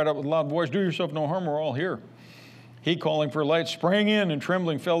Paul cried out with a loud voice, "Do yourself no harm, we're all here." He, calling for light, sprang in and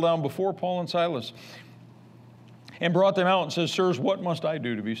trembling fell down before Paul and Silas, and brought them out and says, "Sirs, what must I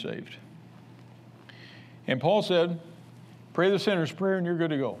do to be saved?" And Paul said, "Pray the sinner's prayer and you're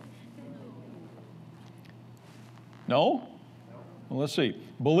good to go." No? Well, let's see.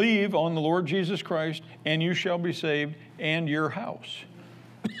 "Believe on the Lord Jesus Christ and you shall be saved and your house."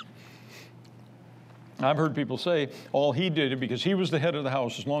 I've heard people say all he did it because he was the head of the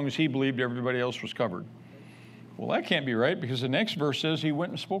house. As long as he believed, everybody else was covered. Well, that can't be right because the next verse says he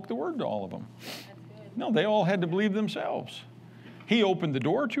went and spoke the word to all of them. No, they all had to believe themselves. He opened the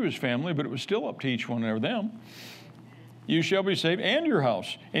door to his family, but it was still up to each one of them. "You shall be saved and your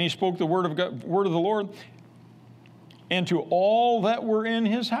house." And he spoke the word of God, word of the Lord, and to all that were in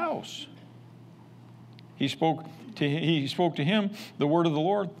his house. He spoke to him the word of the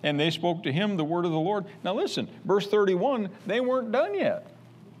Lord, and they spoke to him the word of the Lord. Now listen, verse 31, they weren't done yet.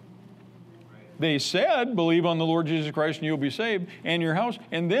 They said, "Believe on the Lord Jesus Christ and you'll be saved, and your house."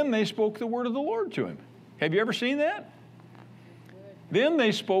 And then they spoke the word of the Lord to him. Have you ever seen that? Then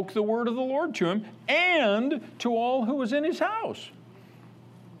they spoke the word of the Lord to him and to all who was in his house.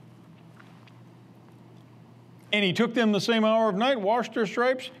 And he took them the same hour of night, washed their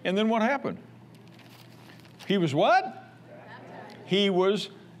stripes, and then what happened? He was what? He was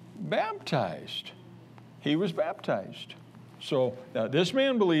baptized. He was baptized. So this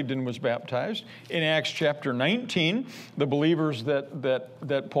man believed and was baptized. In Acts chapter 19, the believers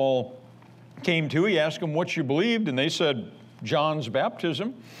that Paul came to, he asked them what you believed, and they said John's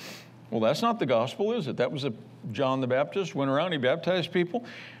baptism. Well, that's not the gospel, is it? That was John the Baptist went around, he baptized people.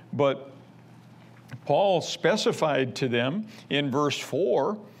 But Paul specified to them in verse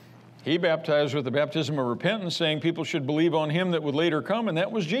 4, he baptized with the baptism of repentance, saying people should believe on him that would later come, and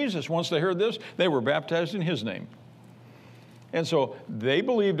that was Jesus. Once they heard this, they were baptized in his name. And so they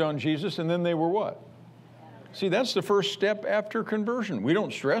believed on Jesus, and then they were what? See, that's the first step after conversion. We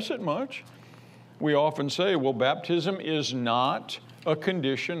don't stress it much. We often say, well, baptism is not a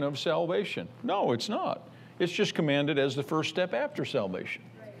condition of salvation. No, it's not. It's just commanded as the first step after salvation.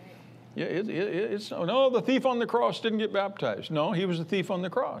 Yeah, no, the thief on the cross didn't get baptized. No, he was the thief on the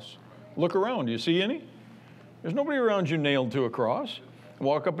cross. Look around. Do you see any? There's nobody around you nailed to a cross.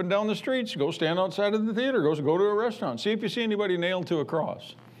 Walk up and down the streets. Go stand outside of the theater. Go to a restaurant. See if you see anybody nailed to a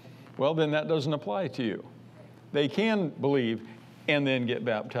cross. Well, then that doesn't apply to you. They can believe and then get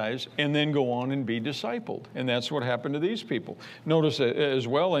baptized and then go on and be discipled. And that's what happened to these people. Notice as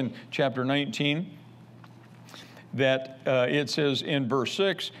well in chapter 19 that it says in verse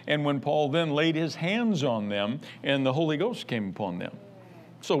 6, and when Paul then laid his hands on them, and the Holy Ghost came upon them.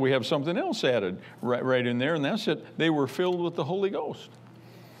 So we have something else added right in there, and that's it. They were filled with the Holy Ghost.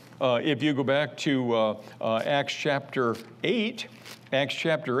 If you go back to Acts chapter 8,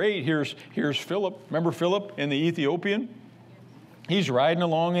 here's Philip. Remember Philip and the Ethiopian? He's riding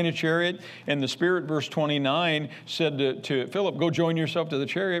along in a chariot, and the Spirit, verse 29, said to Philip, go join yourself to the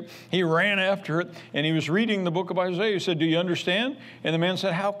chariot. He ran after it, and he was reading the book of Isaiah. He said, do you understand? And the man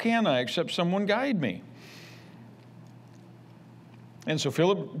said, how can I, except someone guide me? And so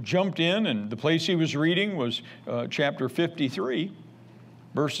Philip jumped in, and the place he was reading was chapter 53,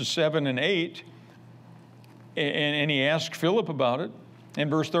 verses 7 and 8. And he asked Philip about it. And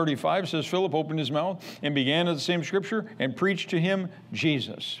verse 35 says, Philip opened his mouth and began at the same scripture and preached to him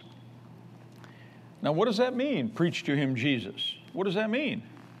Jesus. Now, what does that mean, preach to him Jesus? What does that mean?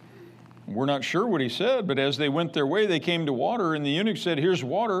 We're not sure what he said, but as they went their way, they came to water, and the eunuch said, here's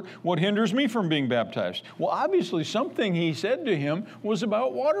water. What hinders me from being baptized? Well, obviously, something he said to him was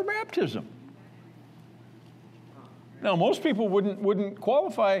about water baptism. Now, most people wouldn't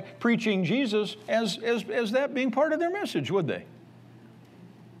qualify preaching Jesus as that being part of their message, would they?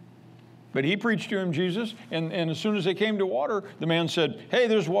 But he preached to him Jesus, and as soon as they came to water, the man said, hey,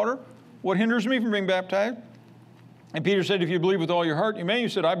 there's water. What hinders me from being baptized? And Peter said, if you believe with all your heart, you may. He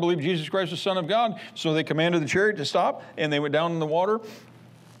said, I believe Jesus Christ is the Son of God. So they commanded the chariot to stop, and they went down in the water,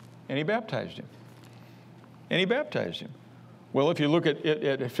 and he baptized him. Well, if you look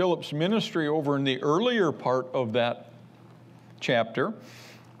at Philip's ministry over in the earlier part of that chapter,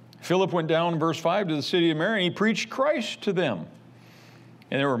 Philip went down in verse 5 to the city of Mary, and he preached Christ to them.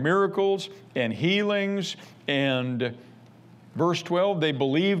 And there were miracles and healings. And verse 12, they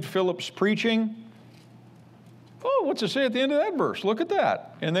believed Philip's preaching. Oh, what's it say at the end of that verse? Look at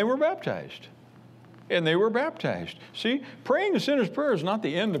that. And they were baptized. See, praying a sinner's prayer is not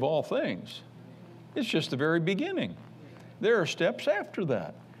the end of all things. It's just the very beginning. There are steps after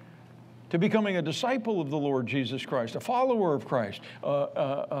that to becoming a disciple of the Lord Jesus Christ, a follower of Christ,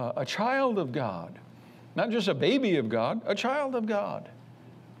 a child of God. Not just a baby of God, a child of God.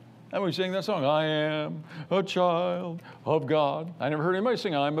 And we sing that song, I am a child of God. I never heard anybody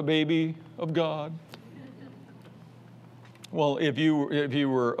sing, I'm a baby of God. Well, if you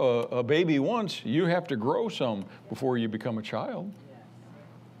were a baby once, you have to grow some before you become a child.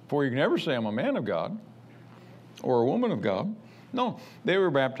 Before you can ever say, I'm a man of God or a woman of God. No, they were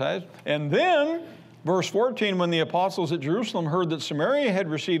baptized. And then, verse 14, when the apostles at Jerusalem heard that Samaria had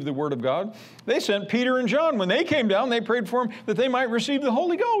received the word of God, they sent Peter and John. When they came down, they prayed for them that they might receive the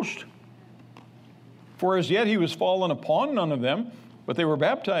Holy Ghost. For as yet he was fallen upon none of them, but they were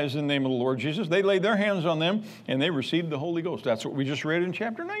baptized in the name of the Lord Jesus. They laid their hands on them, and they received the Holy Ghost. That's what we just read in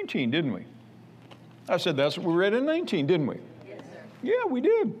chapter 19, didn't we? I said that's what we read in 19, didn't we? Yes, sir. Yeah, we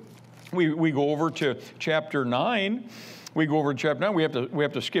did. We go over to chapter 9. We go over to chapter 9. We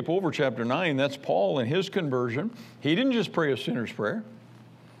have to skip over chapter 9. That's Paul and his conversion. He didn't just pray a sinner's prayer.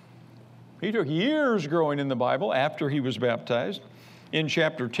 He took years growing in the Bible after he was baptized. In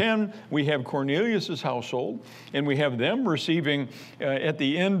chapter 10, we have Cornelius' household, and we have them receiving, at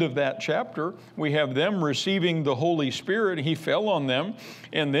the end of that chapter, we have them receiving the Holy Spirit. He fell on them.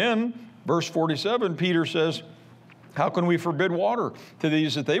 And then, verse 47, Peter says, How can we forbid water to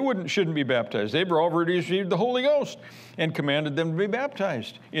these that they shouldn't be baptized? They've already received the Holy Ghost and commanded them to be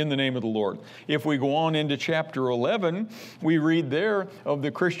baptized in the name of the Lord. If we go on into chapter 11, we read there of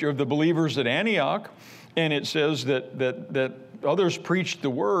the believers at Antioch, and it says that others preached the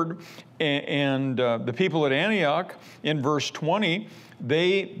word, and the people at Antioch, in verse 20,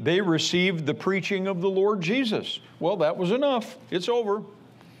 they received the preaching of the Lord Jesus. Well, that was enough. It's over.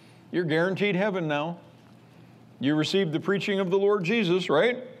 You're guaranteed heaven now. You received the preaching of the Lord Jesus,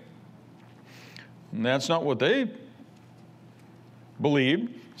 right? And that's not what they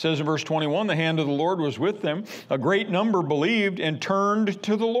believed. It says in verse 21, the hand of the Lord was with them. A great number believed and turned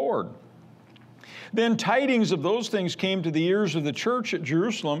to the Lord. Then tidings of those things came to the ears of the church at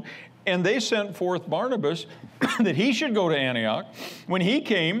Jerusalem, and they sent forth Barnabas that he should go to Antioch. When he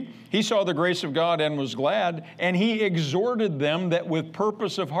came, he saw the grace of God and was glad, and he exhorted them that with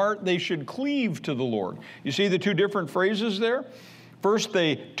purpose of heart they should cleave to the Lord. You see the two different phrases there? First,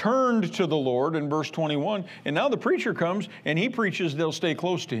 they turned to the Lord in verse 21, and now the preacher comes and he preaches they'll stay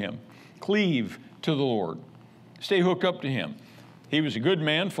close to him. Cleave to the Lord. Stay hooked up to him. He was a good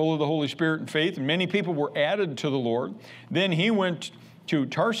man, full of the Holy Spirit and faith, and many people were added to the Lord. Then he went to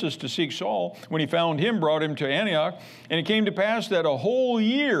Tarsus to seek Saul. When he found him, brought him to Antioch. And it came to pass that a whole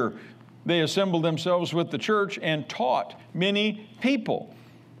year they assembled themselves with the church and taught many people.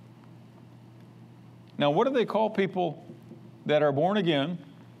 Now, what do they call people that are born again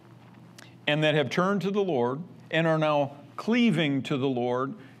and that have turned to the Lord and are now cleaving to the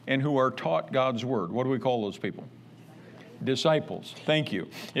Lord and who are taught God's word? What do we call those people? Disciples. Thank you.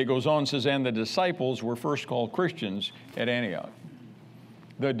 It goes on and says, and the disciples were first called Christians at Antioch.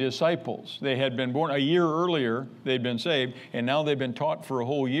 The disciples, they had been born a year earlier, they'd been saved, and now they've been taught for a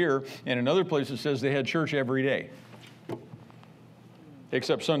whole year. And in other places it says they had church every day,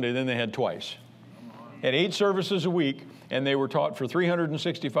 except Sunday, then they had twice. Had 8 services a week, and they were taught for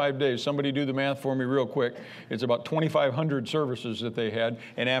 365 days. Somebody do the math for me real quick. It's about 2,500 services that they had,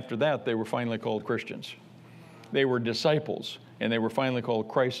 and after that they were finally called Christians. They were disciples, and they were finally called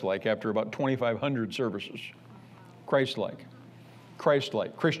Christ-like after about 2,500 services. Christ-like.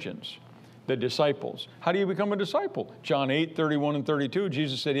 Christ-like, Christians, the disciples. How do you become a disciple? John 8:31 and 32,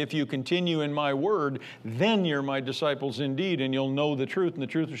 Jesus said, if you continue in my word, then you're my disciples indeed, and you'll know the truth, and the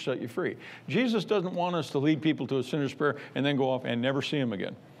truth will set you free. Jesus doesn't want us to lead people to a sinner's prayer and then go off and never see them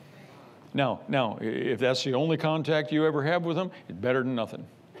again. Now, if that's the only contact you ever have with them, it's better than nothing.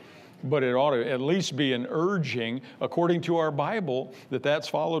 But it ought to at least be an urging, according to our Bible, that that's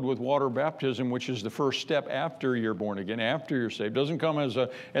followed with water baptism, which is the first step after you're born again, after you're saved. It doesn't come as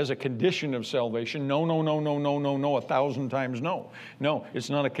a condition of salvation. No, 1,000 times no. No,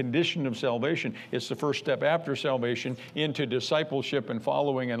 it's not a condition of salvation. It's the first step after salvation into discipleship and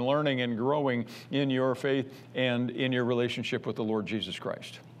following and learning and growing in your faith and in your relationship with the Lord Jesus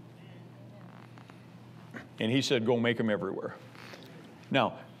Christ. And he said, go make them everywhere.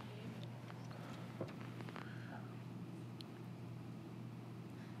 Now,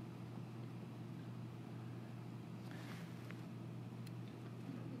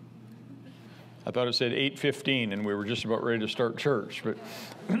 I thought it said 8:15, and we were just about ready to start church. But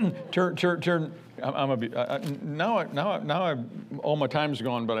turn. Now all my time's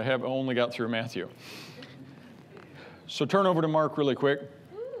gone, but I have only got through Matthew. So turn over to Mark really quick.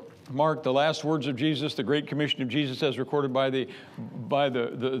 Mark, the last words of Jesus, the Great Commission of Jesus, as recorded by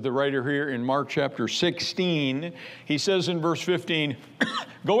the writer here in Mark chapter 16. He says in verse 15,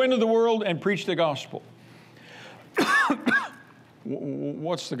 "Go into the world and preach the gospel."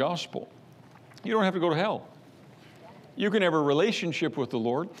 What's the gospel? You don't have to go to hell. You can have a relationship with the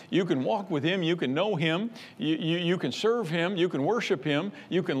Lord. You can walk with Him. You can know Him. You can serve Him. You can worship Him.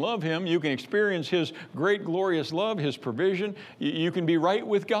 You can love Him. You can experience His great, glorious love, His provision. You can be right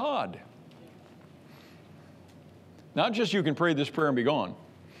with God. Not just you can pray this prayer and be gone.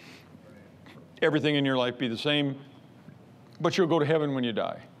 Everything in your life be the same, but you'll go to heaven when you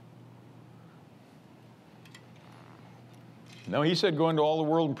die. No, He said, go into all the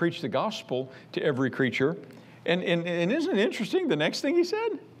world and preach the gospel to every creature. And isn't it interesting, the next thing He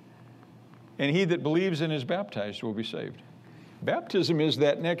said? And he that believes and is baptized will be saved. Baptism is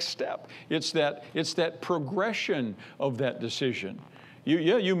that next step. It's that progression of that decision.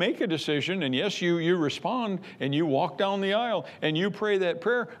 You make a decision, and yes, you respond, and you walk down the aisle, and you pray that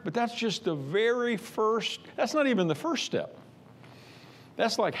prayer, but that's just the very first, that's not even the first step.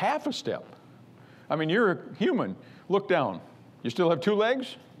 That's like half a step. I mean, you're a human. Look down. You still have 2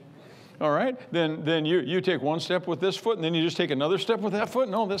 legs? All right, then you take one step with this foot, and then you just take another step with that foot.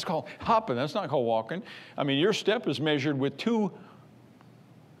 No, that's called hopping. That's not called walking. I mean, your step is measured with 2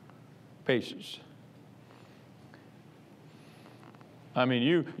 paces. I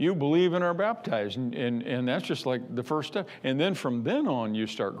mean, you believe and are baptized, and that's just like the first step. And then from then on, you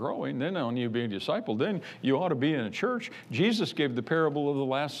start growing. Then on, you be a disciple. Then you ought to be in a church. Jesus gave the parable of the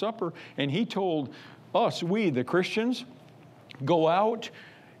Last Supper, and he told us, we, the Christians, go out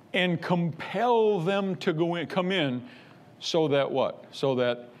and compel them to come in, so that what? So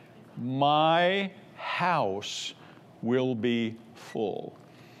that my house will be full.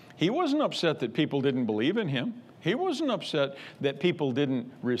 He wasn't upset that people didn't believe in him. He wasn't upset that people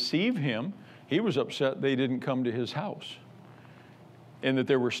didn't receive him. He was upset they didn't come to his house and that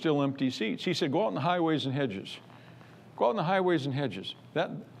there were still empty seats. He said, go out in the highways and hedges. Go out in the highways and hedges.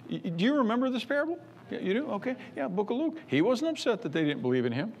 Do you remember this parable? Yeah, you do? Okay. Yeah, Book of Luke. He wasn't upset that they didn't believe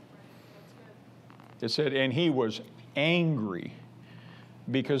in him. It said, and he was angry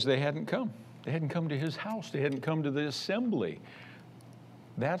because they hadn't come. They hadn't come to his house. They hadn't come to the assembly.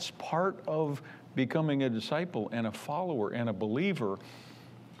 That's part of becoming a disciple and a follower and a believer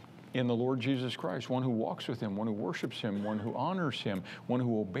in the Lord Jesus Christ, one who walks with him, one who worships him, one who honors him, one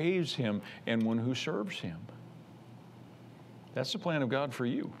who obeys him, and one who serves him. That's the plan of God for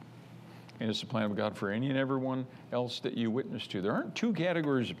you. And it's the plan of God for any and everyone else that you witness to. There aren't two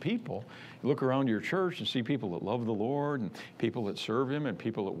categories of people. You look around your church and see people that love the Lord, and people that serve him, and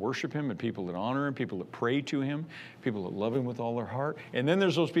people that worship him, and people that honor him, people that pray to him, people that love him with all their heart. And then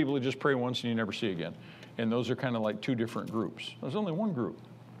there's those people that just pray once and you never see again. And those are kind of like two different groups. There's only one group.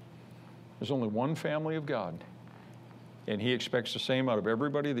 There's only one family of God. And he expects the same out of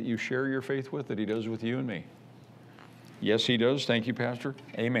everybody that you share your faith with that he does with you and me. Yes, he does. Thank you, Pastor.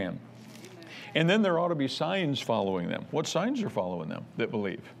 Amen. And then there ought to be signs following them. What signs are following them that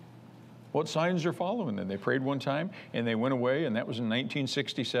believe? What signs are following them? They prayed one time and they went away, and that was in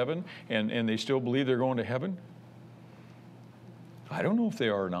 1967, and they still believe they're going to heaven? I don't know if they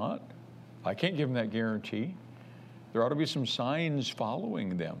are or not. I can't give them that guarantee. There ought to be some signs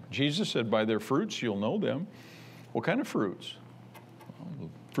following them. Jesus said, by their fruits you'll know them. What kind of fruits? Well,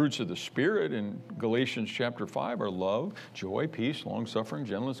 the fruits of the Spirit in Galatians chapter 5 are love, joy, peace, long-suffering,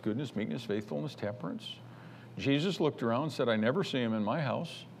 gentleness, goodness, meekness, faithfulness, temperance. Jesus looked around and said, I never see him in my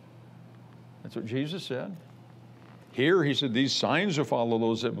house. That's what Jesus said. Here he said, these signs will follow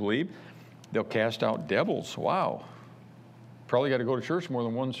those that believe. They'll cast out devils. Wow. Probably got to go to church more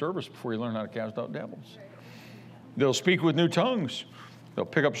than one service before you learn how to cast out devils. They'll speak with new tongues. They'll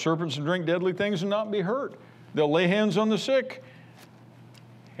pick up serpents and drink deadly things and not be hurt. They'll lay hands on the sick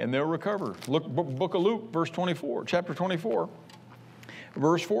and they'll recover. Look, Book of Luke, chapter 24,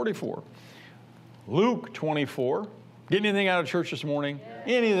 verse 44. Luke 24. Get anything out of church this morning?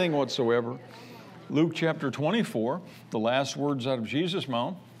 Anything whatsoever. Luke chapter 24, the last words out of Jesus'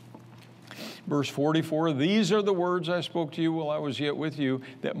 mouth. Verse 44, these are the words I spoke to you while I was yet with you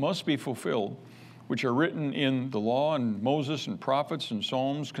that must be fulfilled, which are written in the law and Moses and prophets and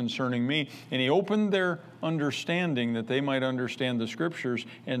Psalms concerning me. And he opened their understanding that they might understand the scriptures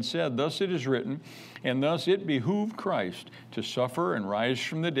and said, thus it is written, and thus it behooved Christ to suffer and rise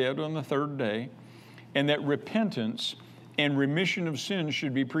from the dead on the third day, and that repentance and remission of sins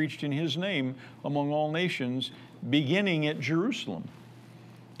should be preached in his name among all nations, beginning at Jerusalem.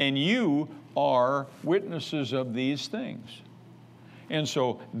 And you are witnesses of these things. And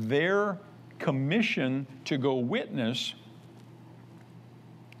so their commission to go witness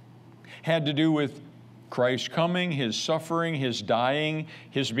had to do with Christ's coming, his suffering, his dying,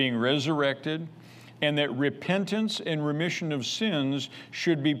 his being resurrected, and that repentance and remission of sins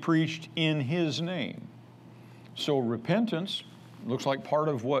should be preached in his name. So repentance looks like part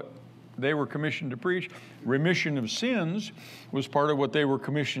of what they were commissioned to preach. Remission of sins was part of what they were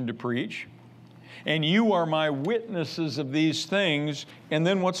commissioned to preach. And you are my witnesses of these things. And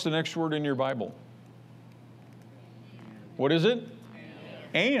then what's the next word in your Bible? What is it?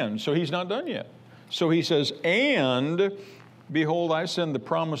 And. So he's not done yet. So he says, and behold, I send the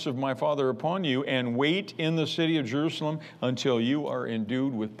promise of my Father upon you, and wait in the city of Jerusalem until you are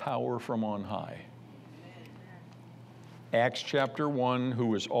endued with power from on high. Acts chapter 1,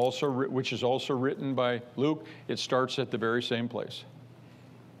 which is also written by Luke, it starts at the very same place.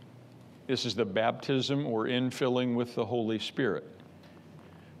 This is the baptism or infilling with the Holy Spirit.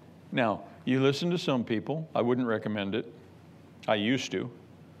 Now, you listen to some people. I wouldn't recommend it. I used to.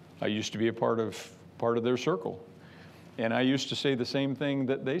 I used to be a part of their circle. And I used to say the same thing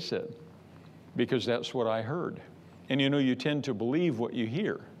that they said because that's what I heard. And you know, you tend to believe what you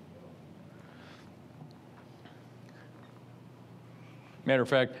hear. Matter of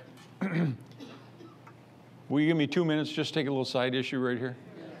fact, will you give me 2 minutes just take a little side issue right here?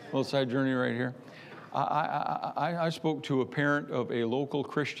 A little side journey right here. I spoke to a parent of a local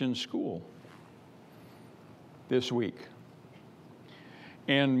Christian school this week.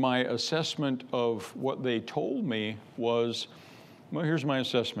 And my assessment of what they told me was, well, here's my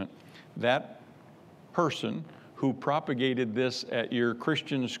assessment. That person who propagated this at your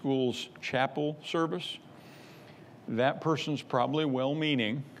Christian school's chapel service, that person's probably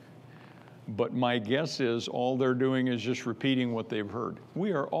well-meaning, but my guess is all they're doing is just repeating what they've heard.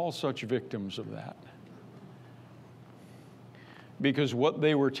 We are all such victims of that. Because what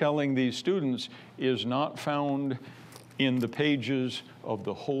they were telling these students is not found in the pages of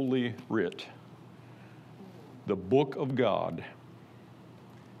the Holy Writ, the Book of God,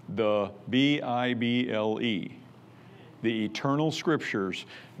 the Bible. The eternal scriptures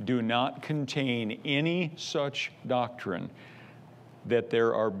do not contain any such doctrine that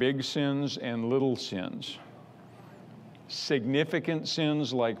there are big sins and little sins. Significant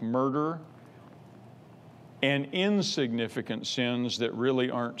sins like murder and insignificant sins that really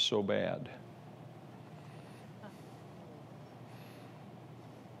aren't so bad.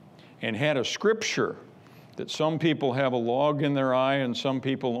 And had a scripture that some people have a log in their eye and some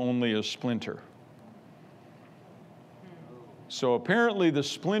people only a splinter. So apparently the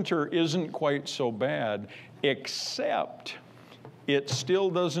splinter isn't quite so bad, except it still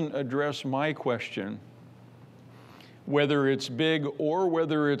doesn't address my question. Whether it's big or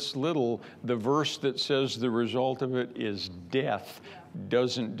whether it's little, the verse that says the result of it is death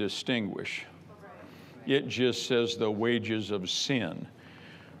doesn't distinguish. It just says the wages of sin.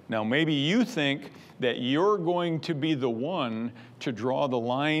 Now, maybe you think that you're going to be the one to draw the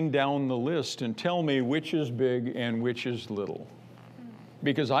line down the list and tell me which is big and which is little.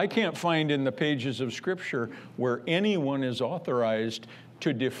 Because I can't find in the pages of Scripture where anyone is authorized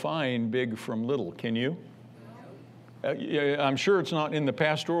to define big from little. Can you? I'm sure it's not in the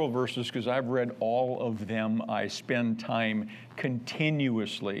pastoral verses because I've read all of them. I spend time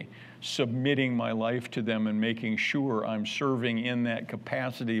continuously submitting my life to them and making sure I'm serving in that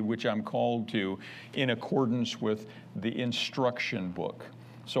capacity which I'm called to in accordance with the instruction book.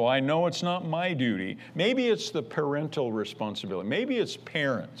 So I know it's not my duty. Maybe it's the parental responsibility. Maybe it's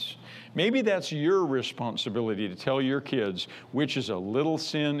parents. Maybe that's your responsibility to tell your kids which is a little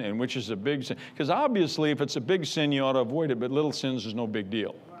sin and which is a big sin. Because obviously if it's a big sin, you ought to avoid it, but little sins is no big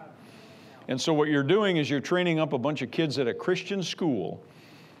deal. And so what you're doing is you're training up a bunch of kids at a Christian school,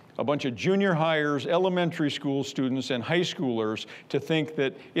 a bunch of junior hires, elementary school students, and high schoolers to think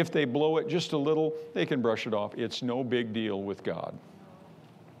that if they blow it just a little, they can brush it off. It's no big deal with God.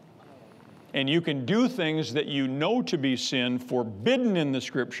 And you can do things that you know to be sin, forbidden in the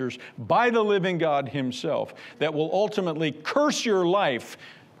Scriptures by the living God Himself, that will ultimately curse your life.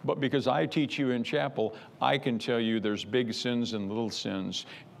 But because I teach you in chapel, I can tell you there's big sins and little sins,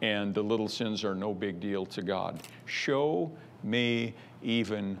 and the little sins are no big deal to God. Show me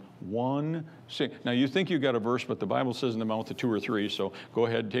even one sin. Now you think you got a verse, but the Bible says in the mouth of two or three, so go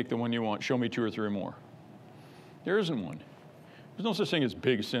ahead, take the one you want. Show me two or three more. There isn't one. There's no such thing as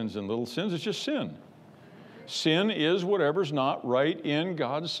big sins and little sins. It's just sin. Sin is whatever's not right in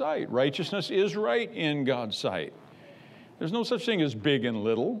God's sight. Righteousness is right in God's sight. There's no such thing as big and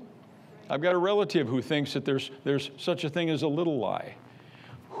little. I've got a relative who thinks that there's such a thing as a little lie.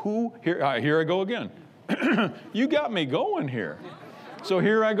 Here I go again. You got me going here. So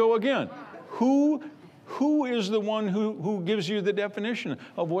here I go again. Who is the one who gives you the definition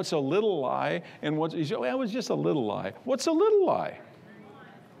of what's a little lie and what's, you say, well, it was just a little lie. What's a little lie?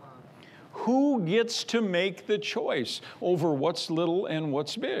 Who gets to make the choice over what's little and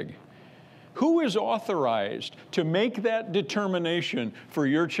what's big? Who is authorized to make that determination for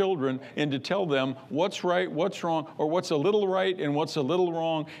your children and to tell them what's right, what's wrong, or what's a little right and what's a little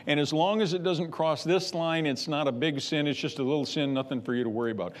wrong? And as long as it doesn't cross this line, it's not a big sin, it's just a little sin, nothing for you to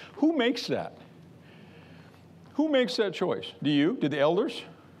worry about. Who makes that? Who makes that choice? Do you? Do the elders?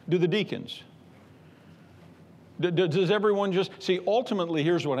 Do the deacons? Does everyone just, see, ultimately,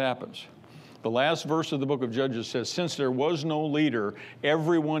 here's what happens. The last verse of the book of Judges says, since there was no leader,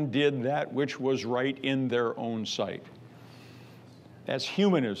 everyone did that which was right in their own sight. That's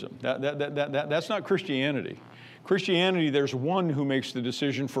humanism. That's not Christianity. Christianity, there's one who makes the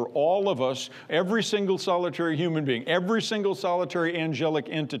decision for all of us, every single solitary human being, every single solitary angelic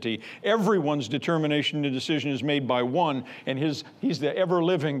entity. Everyone's determination and decision is made by one, and He's the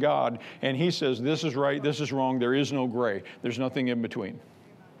ever-living God, and He says, this is right, this is wrong, there is no gray. There's nothing in between.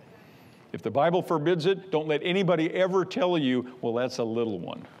 If the Bible forbids it, don't let anybody ever tell you, well, that's a little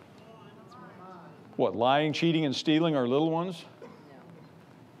one. What, lying, cheating, and stealing are little ones?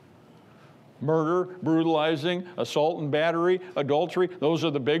 Murder, brutalizing, assault and battery, adultery, those are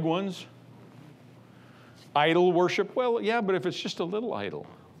the big ones. Idol worship, well, yeah, but if it's just a little idol.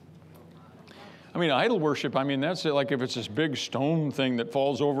 I mean, idol worship, I mean, that's like if it's this big stone thing that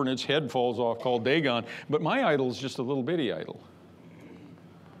falls over and its head falls off called Dagon. But my idol is just a little bitty idol.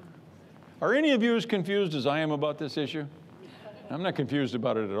 Are any of you as confused as I am about this issue? I'm not confused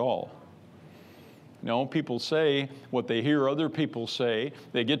about it at all. No, people say what they hear other people say.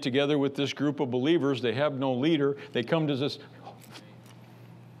 They get together with this group of believers. They have no leader. They come to this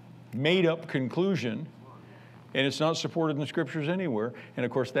made-up conclusion, and it's not supported in the Scriptures anywhere. And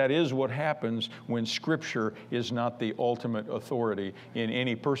of course, that is what happens when Scripture is not the ultimate authority in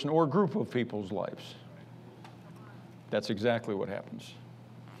any person or group of people's lives. That's exactly what happens.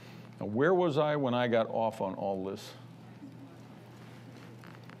 Now, where was I when I got off on all this?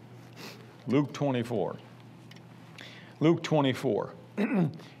 Luke 24. Luke 24.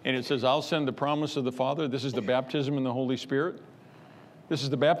 And it says, I'll send the promise of the Father. This is the baptism in the Holy Spirit. This is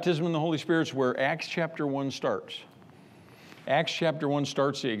the baptism in the Holy Spirit. It's where Acts chapter 1 starts. Acts chapter 1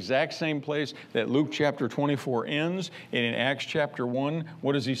 starts the exact same place that Luke chapter 24 ends. And in Acts chapter 1,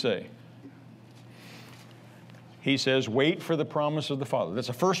 what does he say? He says, wait for the promise of the Father. That's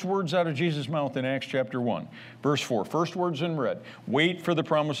the first words out of Jesus' mouth in Acts chapter 1. Verse 4, first words in red. Wait for the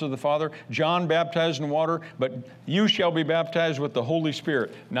promise of the Father. John baptized in water, but you shall be baptized with the Holy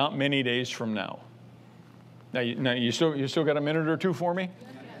Spirit not many days from now. Now you still got a minute or two for me?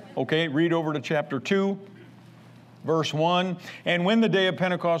 Okay, read over to chapter 2, verse 1. And when the day of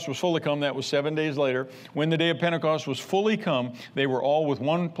Pentecost was fully come, that was 7 days later, when the day of Pentecost was fully come, they were all with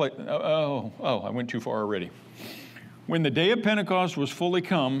one place. I went too far already. When the day of Pentecost was fully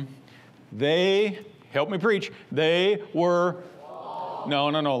come, they, help me preach, they were, no,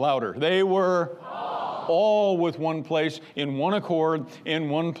 louder. They were all with one place, in one accord, in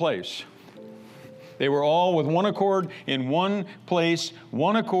one place. They were all with one accord in one place,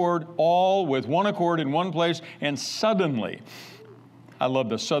 one accord, all with one accord in one place, and suddenly, I love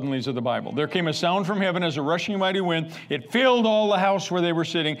the suddenlies of the Bible. There came a sound from heaven as a rushing mighty wind. It filled all the house where they were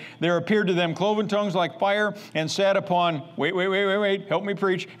sitting. There appeared to them cloven tongues like fire and sat upon, wait, help me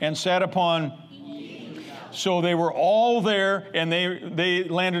preach, and sat upon. So they were all there, and they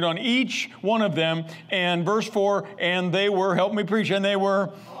landed on each one of them. And verse 4, and they were, help me preach, and they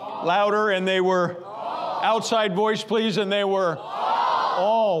were louder, and they were outside voice, please, and they were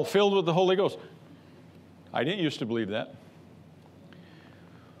all filled with the Holy Ghost. I didn't used to believe that,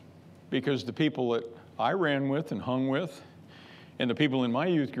 because the people that I ran with and hung with, and the people in my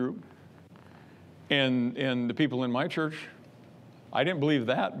youth group, and the people in my church, I didn't believe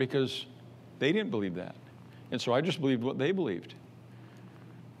that because they didn't believe that. And so I just believed what they believed.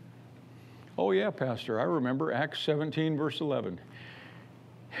 Oh yeah, Pastor, I remember Acts 17, verse 11.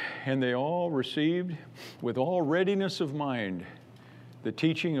 And they all received with all readiness of mind the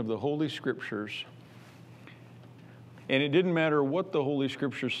teaching of the Holy Scriptures. And it didn't matter what the Holy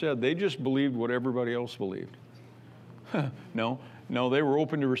Scriptures said. They just believed what everybody else believed. No, they were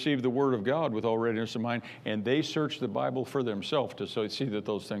open to receive the Word of God with all readiness of mind, and they searched the Bible for themselves to see that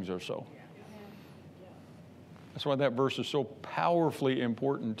those things are so. That's why that verse is so powerfully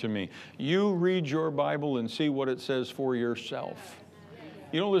important to me. You read your Bible and see what it says for yourself.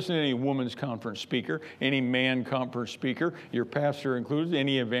 You don't listen to any woman's conference speaker, any man conference speaker, your pastor included,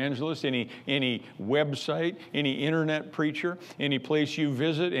 any evangelist, any website, any internet preacher, any place you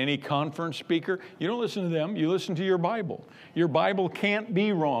visit, any conference speaker. You don't listen to them. You listen to your Bible. Your Bible can't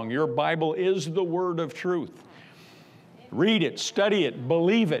be wrong. Your Bible is the word of truth. Read it, study it,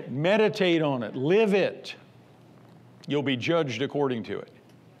 believe it, meditate on it, live it. You'll be judged according to it.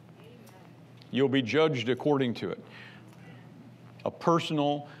 You'll be judged according to it. A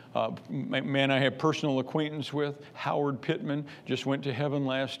personal man I have personal acquaintance with, Howard Pittman, just went to heaven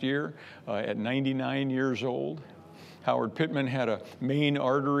last year at 99 years old. Howard Pittman had a main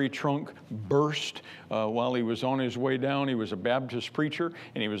artery trunk burst while he was on his way down. He was a Baptist preacher,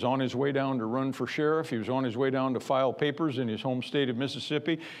 and he was on his way down to run for sheriff. He was on his way down to file papers in his home state of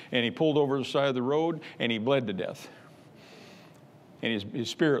Mississippi, and he pulled over the side of the road, and he bled to death. And his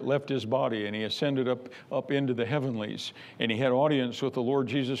spirit left his body, and he ascended up into the heavenlies. And he had audience with the Lord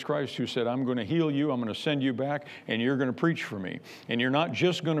Jesus Christ, who said, I'm going to heal you, I'm going to send you back, and you're going to preach for me. And you're not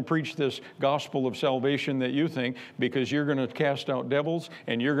just going to preach this gospel of salvation that you think, because you're going to cast out devils,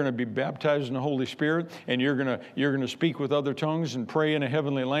 and you're going to be baptized in the Holy Spirit, and you're going to speak with other tongues and pray in a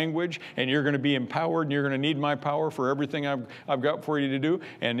heavenly language, and you're going to be empowered, and you're going to need my power for everything I've got for you to do.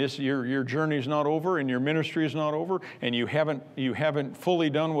 And your journey is not over, and your ministry is not over, and you haven't fully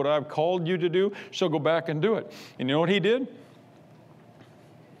done what I've called you to do, so go back and do it. And you know what he did?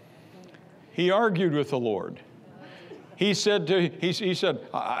 He argued with the Lord. He said,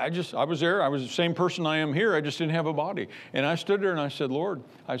 I was there. I was the same person I am here. I just didn't have a body. And I stood there and I said, Lord,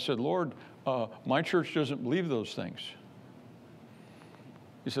 My church doesn't believe those things.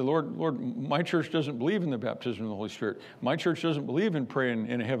 You say, Lord, my church doesn't believe in the baptism of the Holy Spirit. My church doesn't believe in praying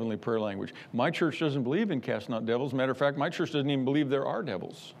in a heavenly prayer language. My church doesn't believe in casting out devils. Matter of fact, my church doesn't even believe there are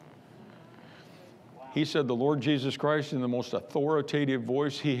devils. He said the Lord Jesus Christ, in the most authoritative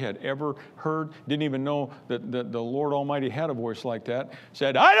voice he had ever heard, didn't even know that the Lord Almighty had a voice like that,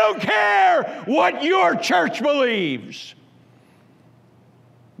 said, I don't care what your church believes.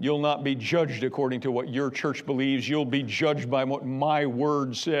 You'll not be judged according to what your church believes. You'll be judged by what my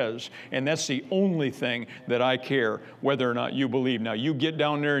word says. And that's the only thing that I care, whether or not you believe. Now, you get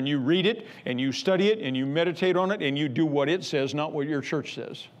down there and you read it, and you study it, and you meditate on it, and you do what it says, not what your church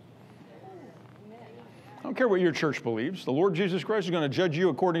says. I don't care what your church believes. The Lord Jesus Christ is going to judge you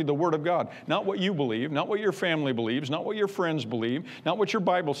according to the Word of God. Not what you believe, not what your family believes, not what your friends believe, not what your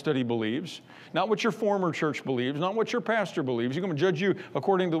Bible study believes, not what your former church believes, not what your pastor believes. He's going to judge you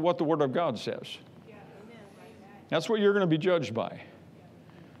according to what the Word of God says. That's what you're going to be judged by.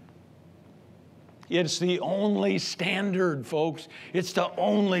 It's the only standard, folks. It's the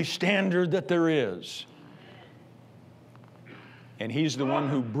only standard that there is. And He's the one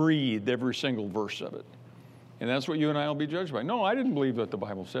who breathed every single verse of it. And that's what you and I will be judged by. No, I didn't believe what the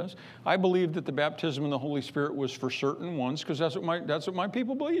Bible says. I believed that the baptism in the Holy Spirit was for certain ones because that's what my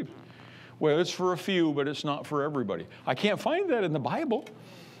people believe. Well, it's for a few, but it's not for everybody. I can't find that in the Bible.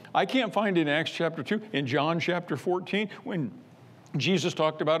 I can't find it in Acts chapter 2, in John chapter 14, when Jesus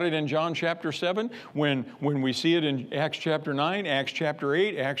talked about it in John chapter 7, when we see it in Acts chapter 9, Acts chapter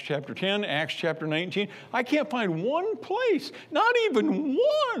 8, Acts chapter 10, Acts chapter 19. I can't find one place, not even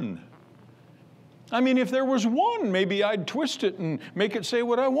one. I mean, if there was one, maybe I'd twist it and make it say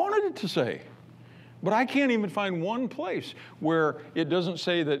what I wanted it to say. But I can't even find one place where it doesn't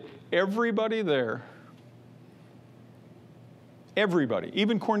say that everybody there, everybody,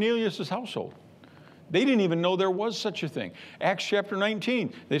 even Cornelius' household, they didn't even know there was such a thing. Acts chapter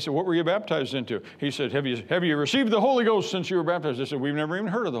 19, they said, what were you baptized into? He said, have you received the Holy Ghost since you were baptized? They said, we've never even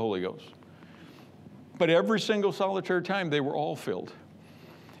heard of the Holy Ghost. But every single solitary time, they were all filled.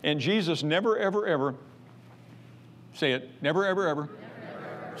 And Jesus never, ever, ever, say it, never, ever, ever,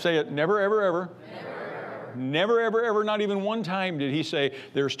 say it, never, ever, ever, never, ever, ever, not even one time did He say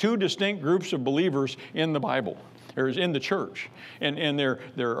there's two distinct groups of believers in the Bible. Or is in the church, and they're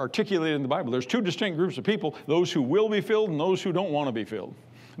articulated in the Bible. There's two distinct groups of people, those who will be filled and those who don't want to be filled.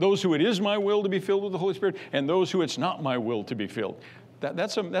 Those who it is my will to be filled with the Holy Spirit, and those who it's not my will to be filled.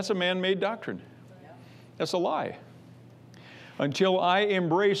 That's a man-made doctrine. That's a lie. Until I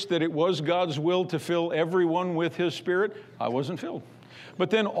embraced that it was God's will to fill everyone with His Spirit, I wasn't filled. But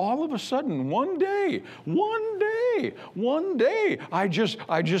then all of a sudden, one day, I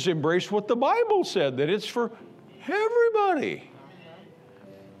just embraced what the Bible said, that it's for everybody.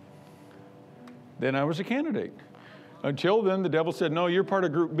 Then I was a candidate. Until then, the devil said, no, you're part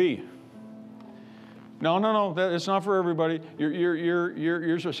of group B. No, it's not for everybody.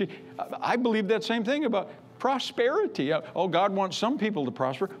 You're so, see, I believe that same thing about prosperity. Oh, God wants some people to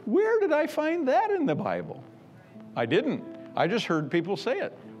prosper. Where did I find that in the Bible? I didn't. I just heard people say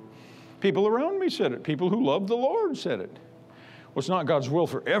it. People around me said it. People who loved the Lord said it. Well, it's not God's will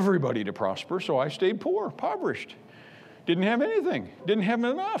for everybody to prosper, so I stayed poor, impoverished. Didn't have anything. Didn't have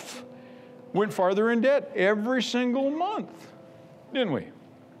enough. Went farther in debt every single month, didn't we?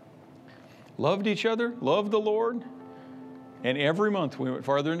 Loved each other, loved the Lord, and every month we went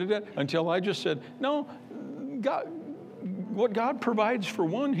farther into debt until I just said, no, God, what God provides for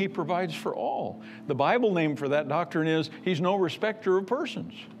one, He provides for all. The Bible name for that doctrine is He's no respecter of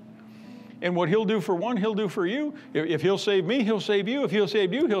persons. And what He'll do for one, He'll do for you. If He'll save me, He'll save you. If He'll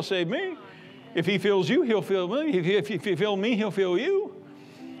save you, He'll save me. If He fills you, He'll fill me. If He fills me, He'll fill you.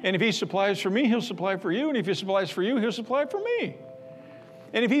 And if He supplies for me, He'll supply for you. And if He supplies for you, He'll supply for me.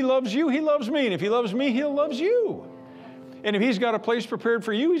 And if He loves you, He loves me. And if He loves me, He'll love you. And if He's got a place prepared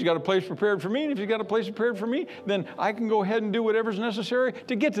for you, He's got a place prepared for me. And if He's got a place prepared for me, then I can go ahead and do whatever's necessary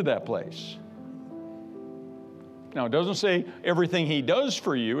to get to that place. Now, it doesn't say everything He does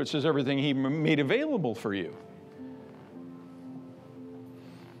for you. It says everything He made available for you.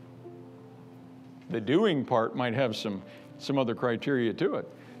 The doing part might have some other criteria to it.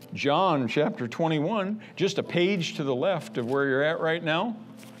 John chapter 21, just a page to the left of where you're at right now.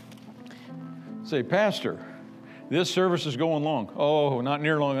 Say, Pastor, this service is going long. Oh, not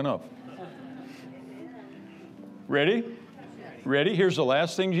near long enough. Ready? Ready? Here's the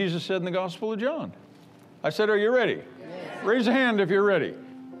last thing Jesus said in the Gospel of John. I said, are you ready? Yes. Raise a hand if you're ready.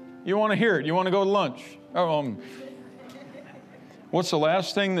 You want to hear it. You want to go to lunch. What's the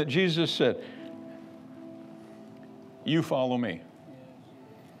last thing that Jesus said? You follow me.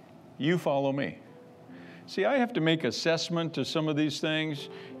 You follow me. See, I have to make assessment to some of these things,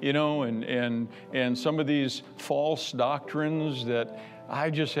 you know, and some of these false doctrines that I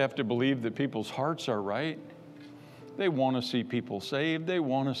just have to believe that people's hearts are right. They want to see people saved. They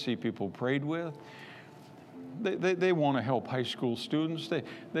want to see people prayed with. They want to help high school students.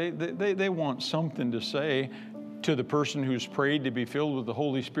 They want something to say to the person who's prayed to be filled with the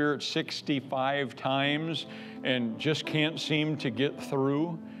Holy Spirit 65 times and just can't seem to get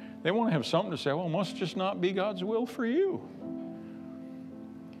through. They want to have something to say, well, it must just not be God's will for you.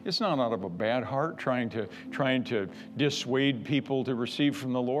 It's not out of a bad heart trying to dissuade people to receive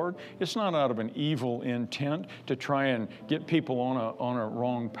from the Lord. It's not out of an evil intent to try and get people on a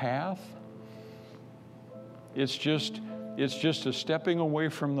wrong path. It's just a stepping away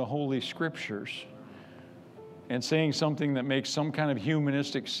from the Holy Scriptures and saying something that makes some kind of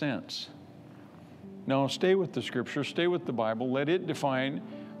humanistic sense. No, stay with the Scripture, stay with the Bible, let it define,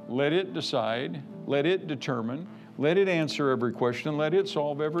 let it decide, let it determine, let it answer every question, let it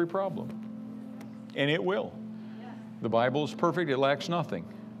solve every problem. And it will. The Bible is perfect, it lacks nothing.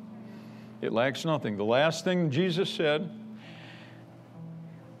 It lacks nothing. The last thing Jesus said,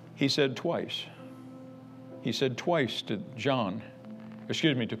 he said twice. He said twice to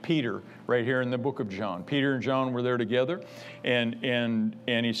to Peter, right here in the book of John. Peter and John were there together, and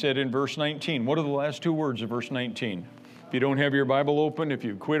he said in verse 19, what are the last two words of verse 19? If you don't have your Bible open, if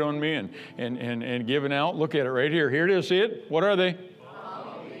you quit on me and given out, look at it right here. Here it is, see it? What are they?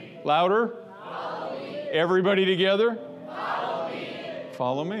 Follow me. Louder? Follow me. Everybody together? Follow me.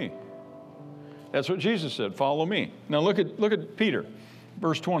 Follow me. That's what Jesus said, follow me. Now look at Peter,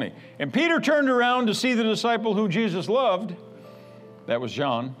 verse 20. And Peter turned around to see the disciple who Jesus loved, that was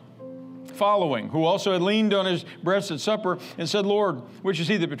John, following, who also had leaned on his breast at supper and said, Lord, which is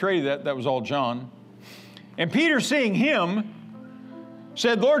he that betrayed you? That was all John. And Peter, seeing him,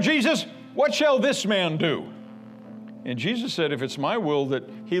 said, Lord Jesus, what shall this man do? And Jesus said, if it's my will that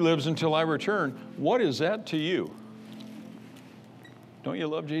he lives until I return, what is that to you? Don't you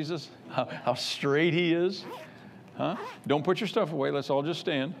love Jesus? How straight he is? Huh? Don't put your stuff away. Let's all just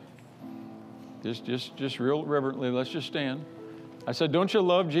stand. Just real reverently, let's just stand. I said, don't you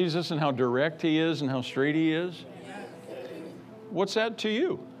love Jesus and how direct he is and how straight he is? What's that to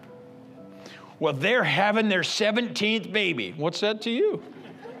you? Well, they're having their 17th baby. What's that to you?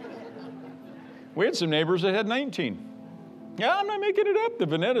 We had some neighbors that had 19. Yeah, I'm not making it up. The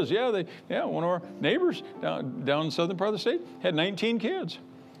Vanettas, one of our neighbors down in the southern part of the state had 19 kids.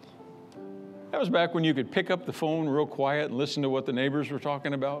 That was back when you could pick up the phone real quiet and listen to what the neighbors were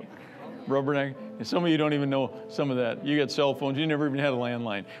talking about. Rubberneck. And some of you don't even know some of that. You got cell phones. You never even had a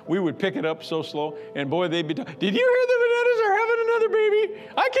landline. We would pick it up so slow, and boy, they'd be talking. Did you hear the Vanettas are having another baby?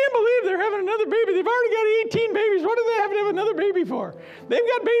 I can't believe they're having another baby. They've already got 18 babies. What do they have to have another baby for? They've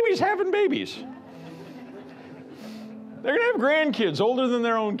got babies having babies. They're going to have grandkids older than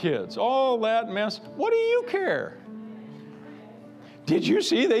their own kids. All that mess. What do you care? Did you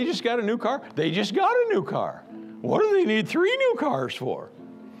see they just got a new car? They just got a new car. What do they need 3 new cars for?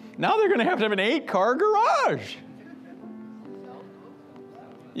 Now they're going to have an 8-car garage.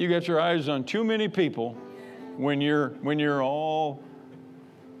 You got your eyes on too many people when you're all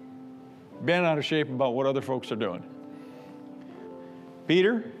bent out of shape about what other folks are doing.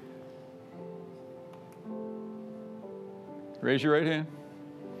 Peter, raise your right hand.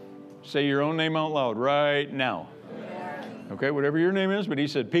 Say your own name out loud right now. Okay, whatever your name is, but he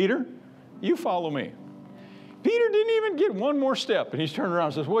said, Peter, you follow me. Peter didn't even get one more step, and he's turned around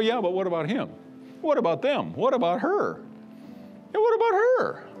and says, well, yeah, but what about him? What about them? What about her? And what about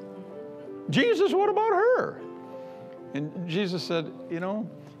her? Jesus, what about her? And Jesus said,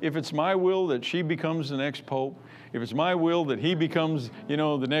 if it's my will that she becomes the next pope, if it's my will that he becomes,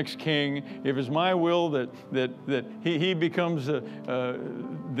 the next king, if it's my will that he becomes the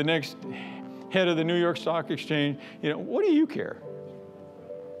next head of the New York Stock Exchange, what do you care?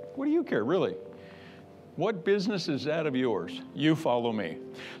 What do you care, really? What business is that of yours? You follow me.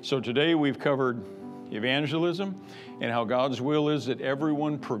 So today we've covered evangelism and how God's will is that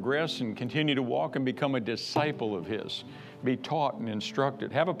everyone progress and continue to walk and become a disciple of his. Be taught and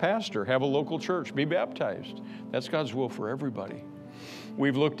instructed. Have a pastor, have a local church, be baptized. That's God's will for everybody.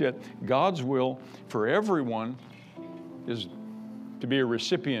 We've looked at God's will for everyone is to be a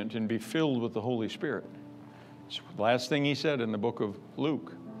recipient and be filled with the Holy Spirit. It's the last thing he said in the book of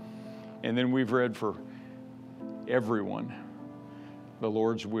Luke. And then we've read for everyone, the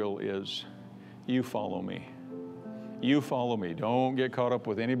Lord's will is, you follow me. You follow me. Don't get caught up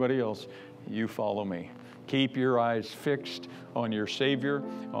with anybody else. You follow me. Keep your eyes fixed on your Savior,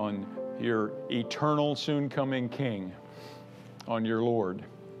 on your eternal soon coming King, on your Lord.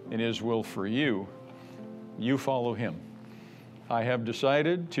 and His will for you, you follow Him. I have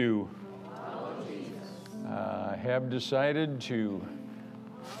decided to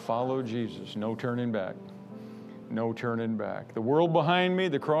follow Jesus. No turning back. No turning back. The world behind me,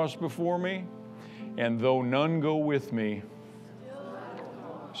 the cross before me, and though none go with me,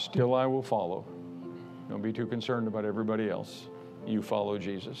 still I will follow. Don't be too concerned about everybody else. You follow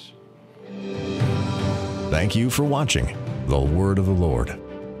Jesus. Thank you for watching The Word of the Lord,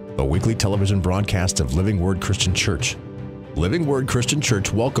 a weekly television broadcast of Living Word Christian Church. Living Word Christian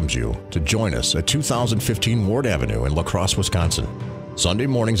Church welcomes you to join us at 2015 Ward Avenue in La Crosse, Wisconsin, Sunday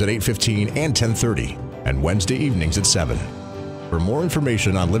mornings at 8:15 and 10:30, and Wednesday evenings at 7. For more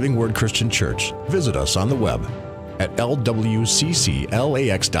information on Living Word Christian Church, visit us on the web at lwcclax.com.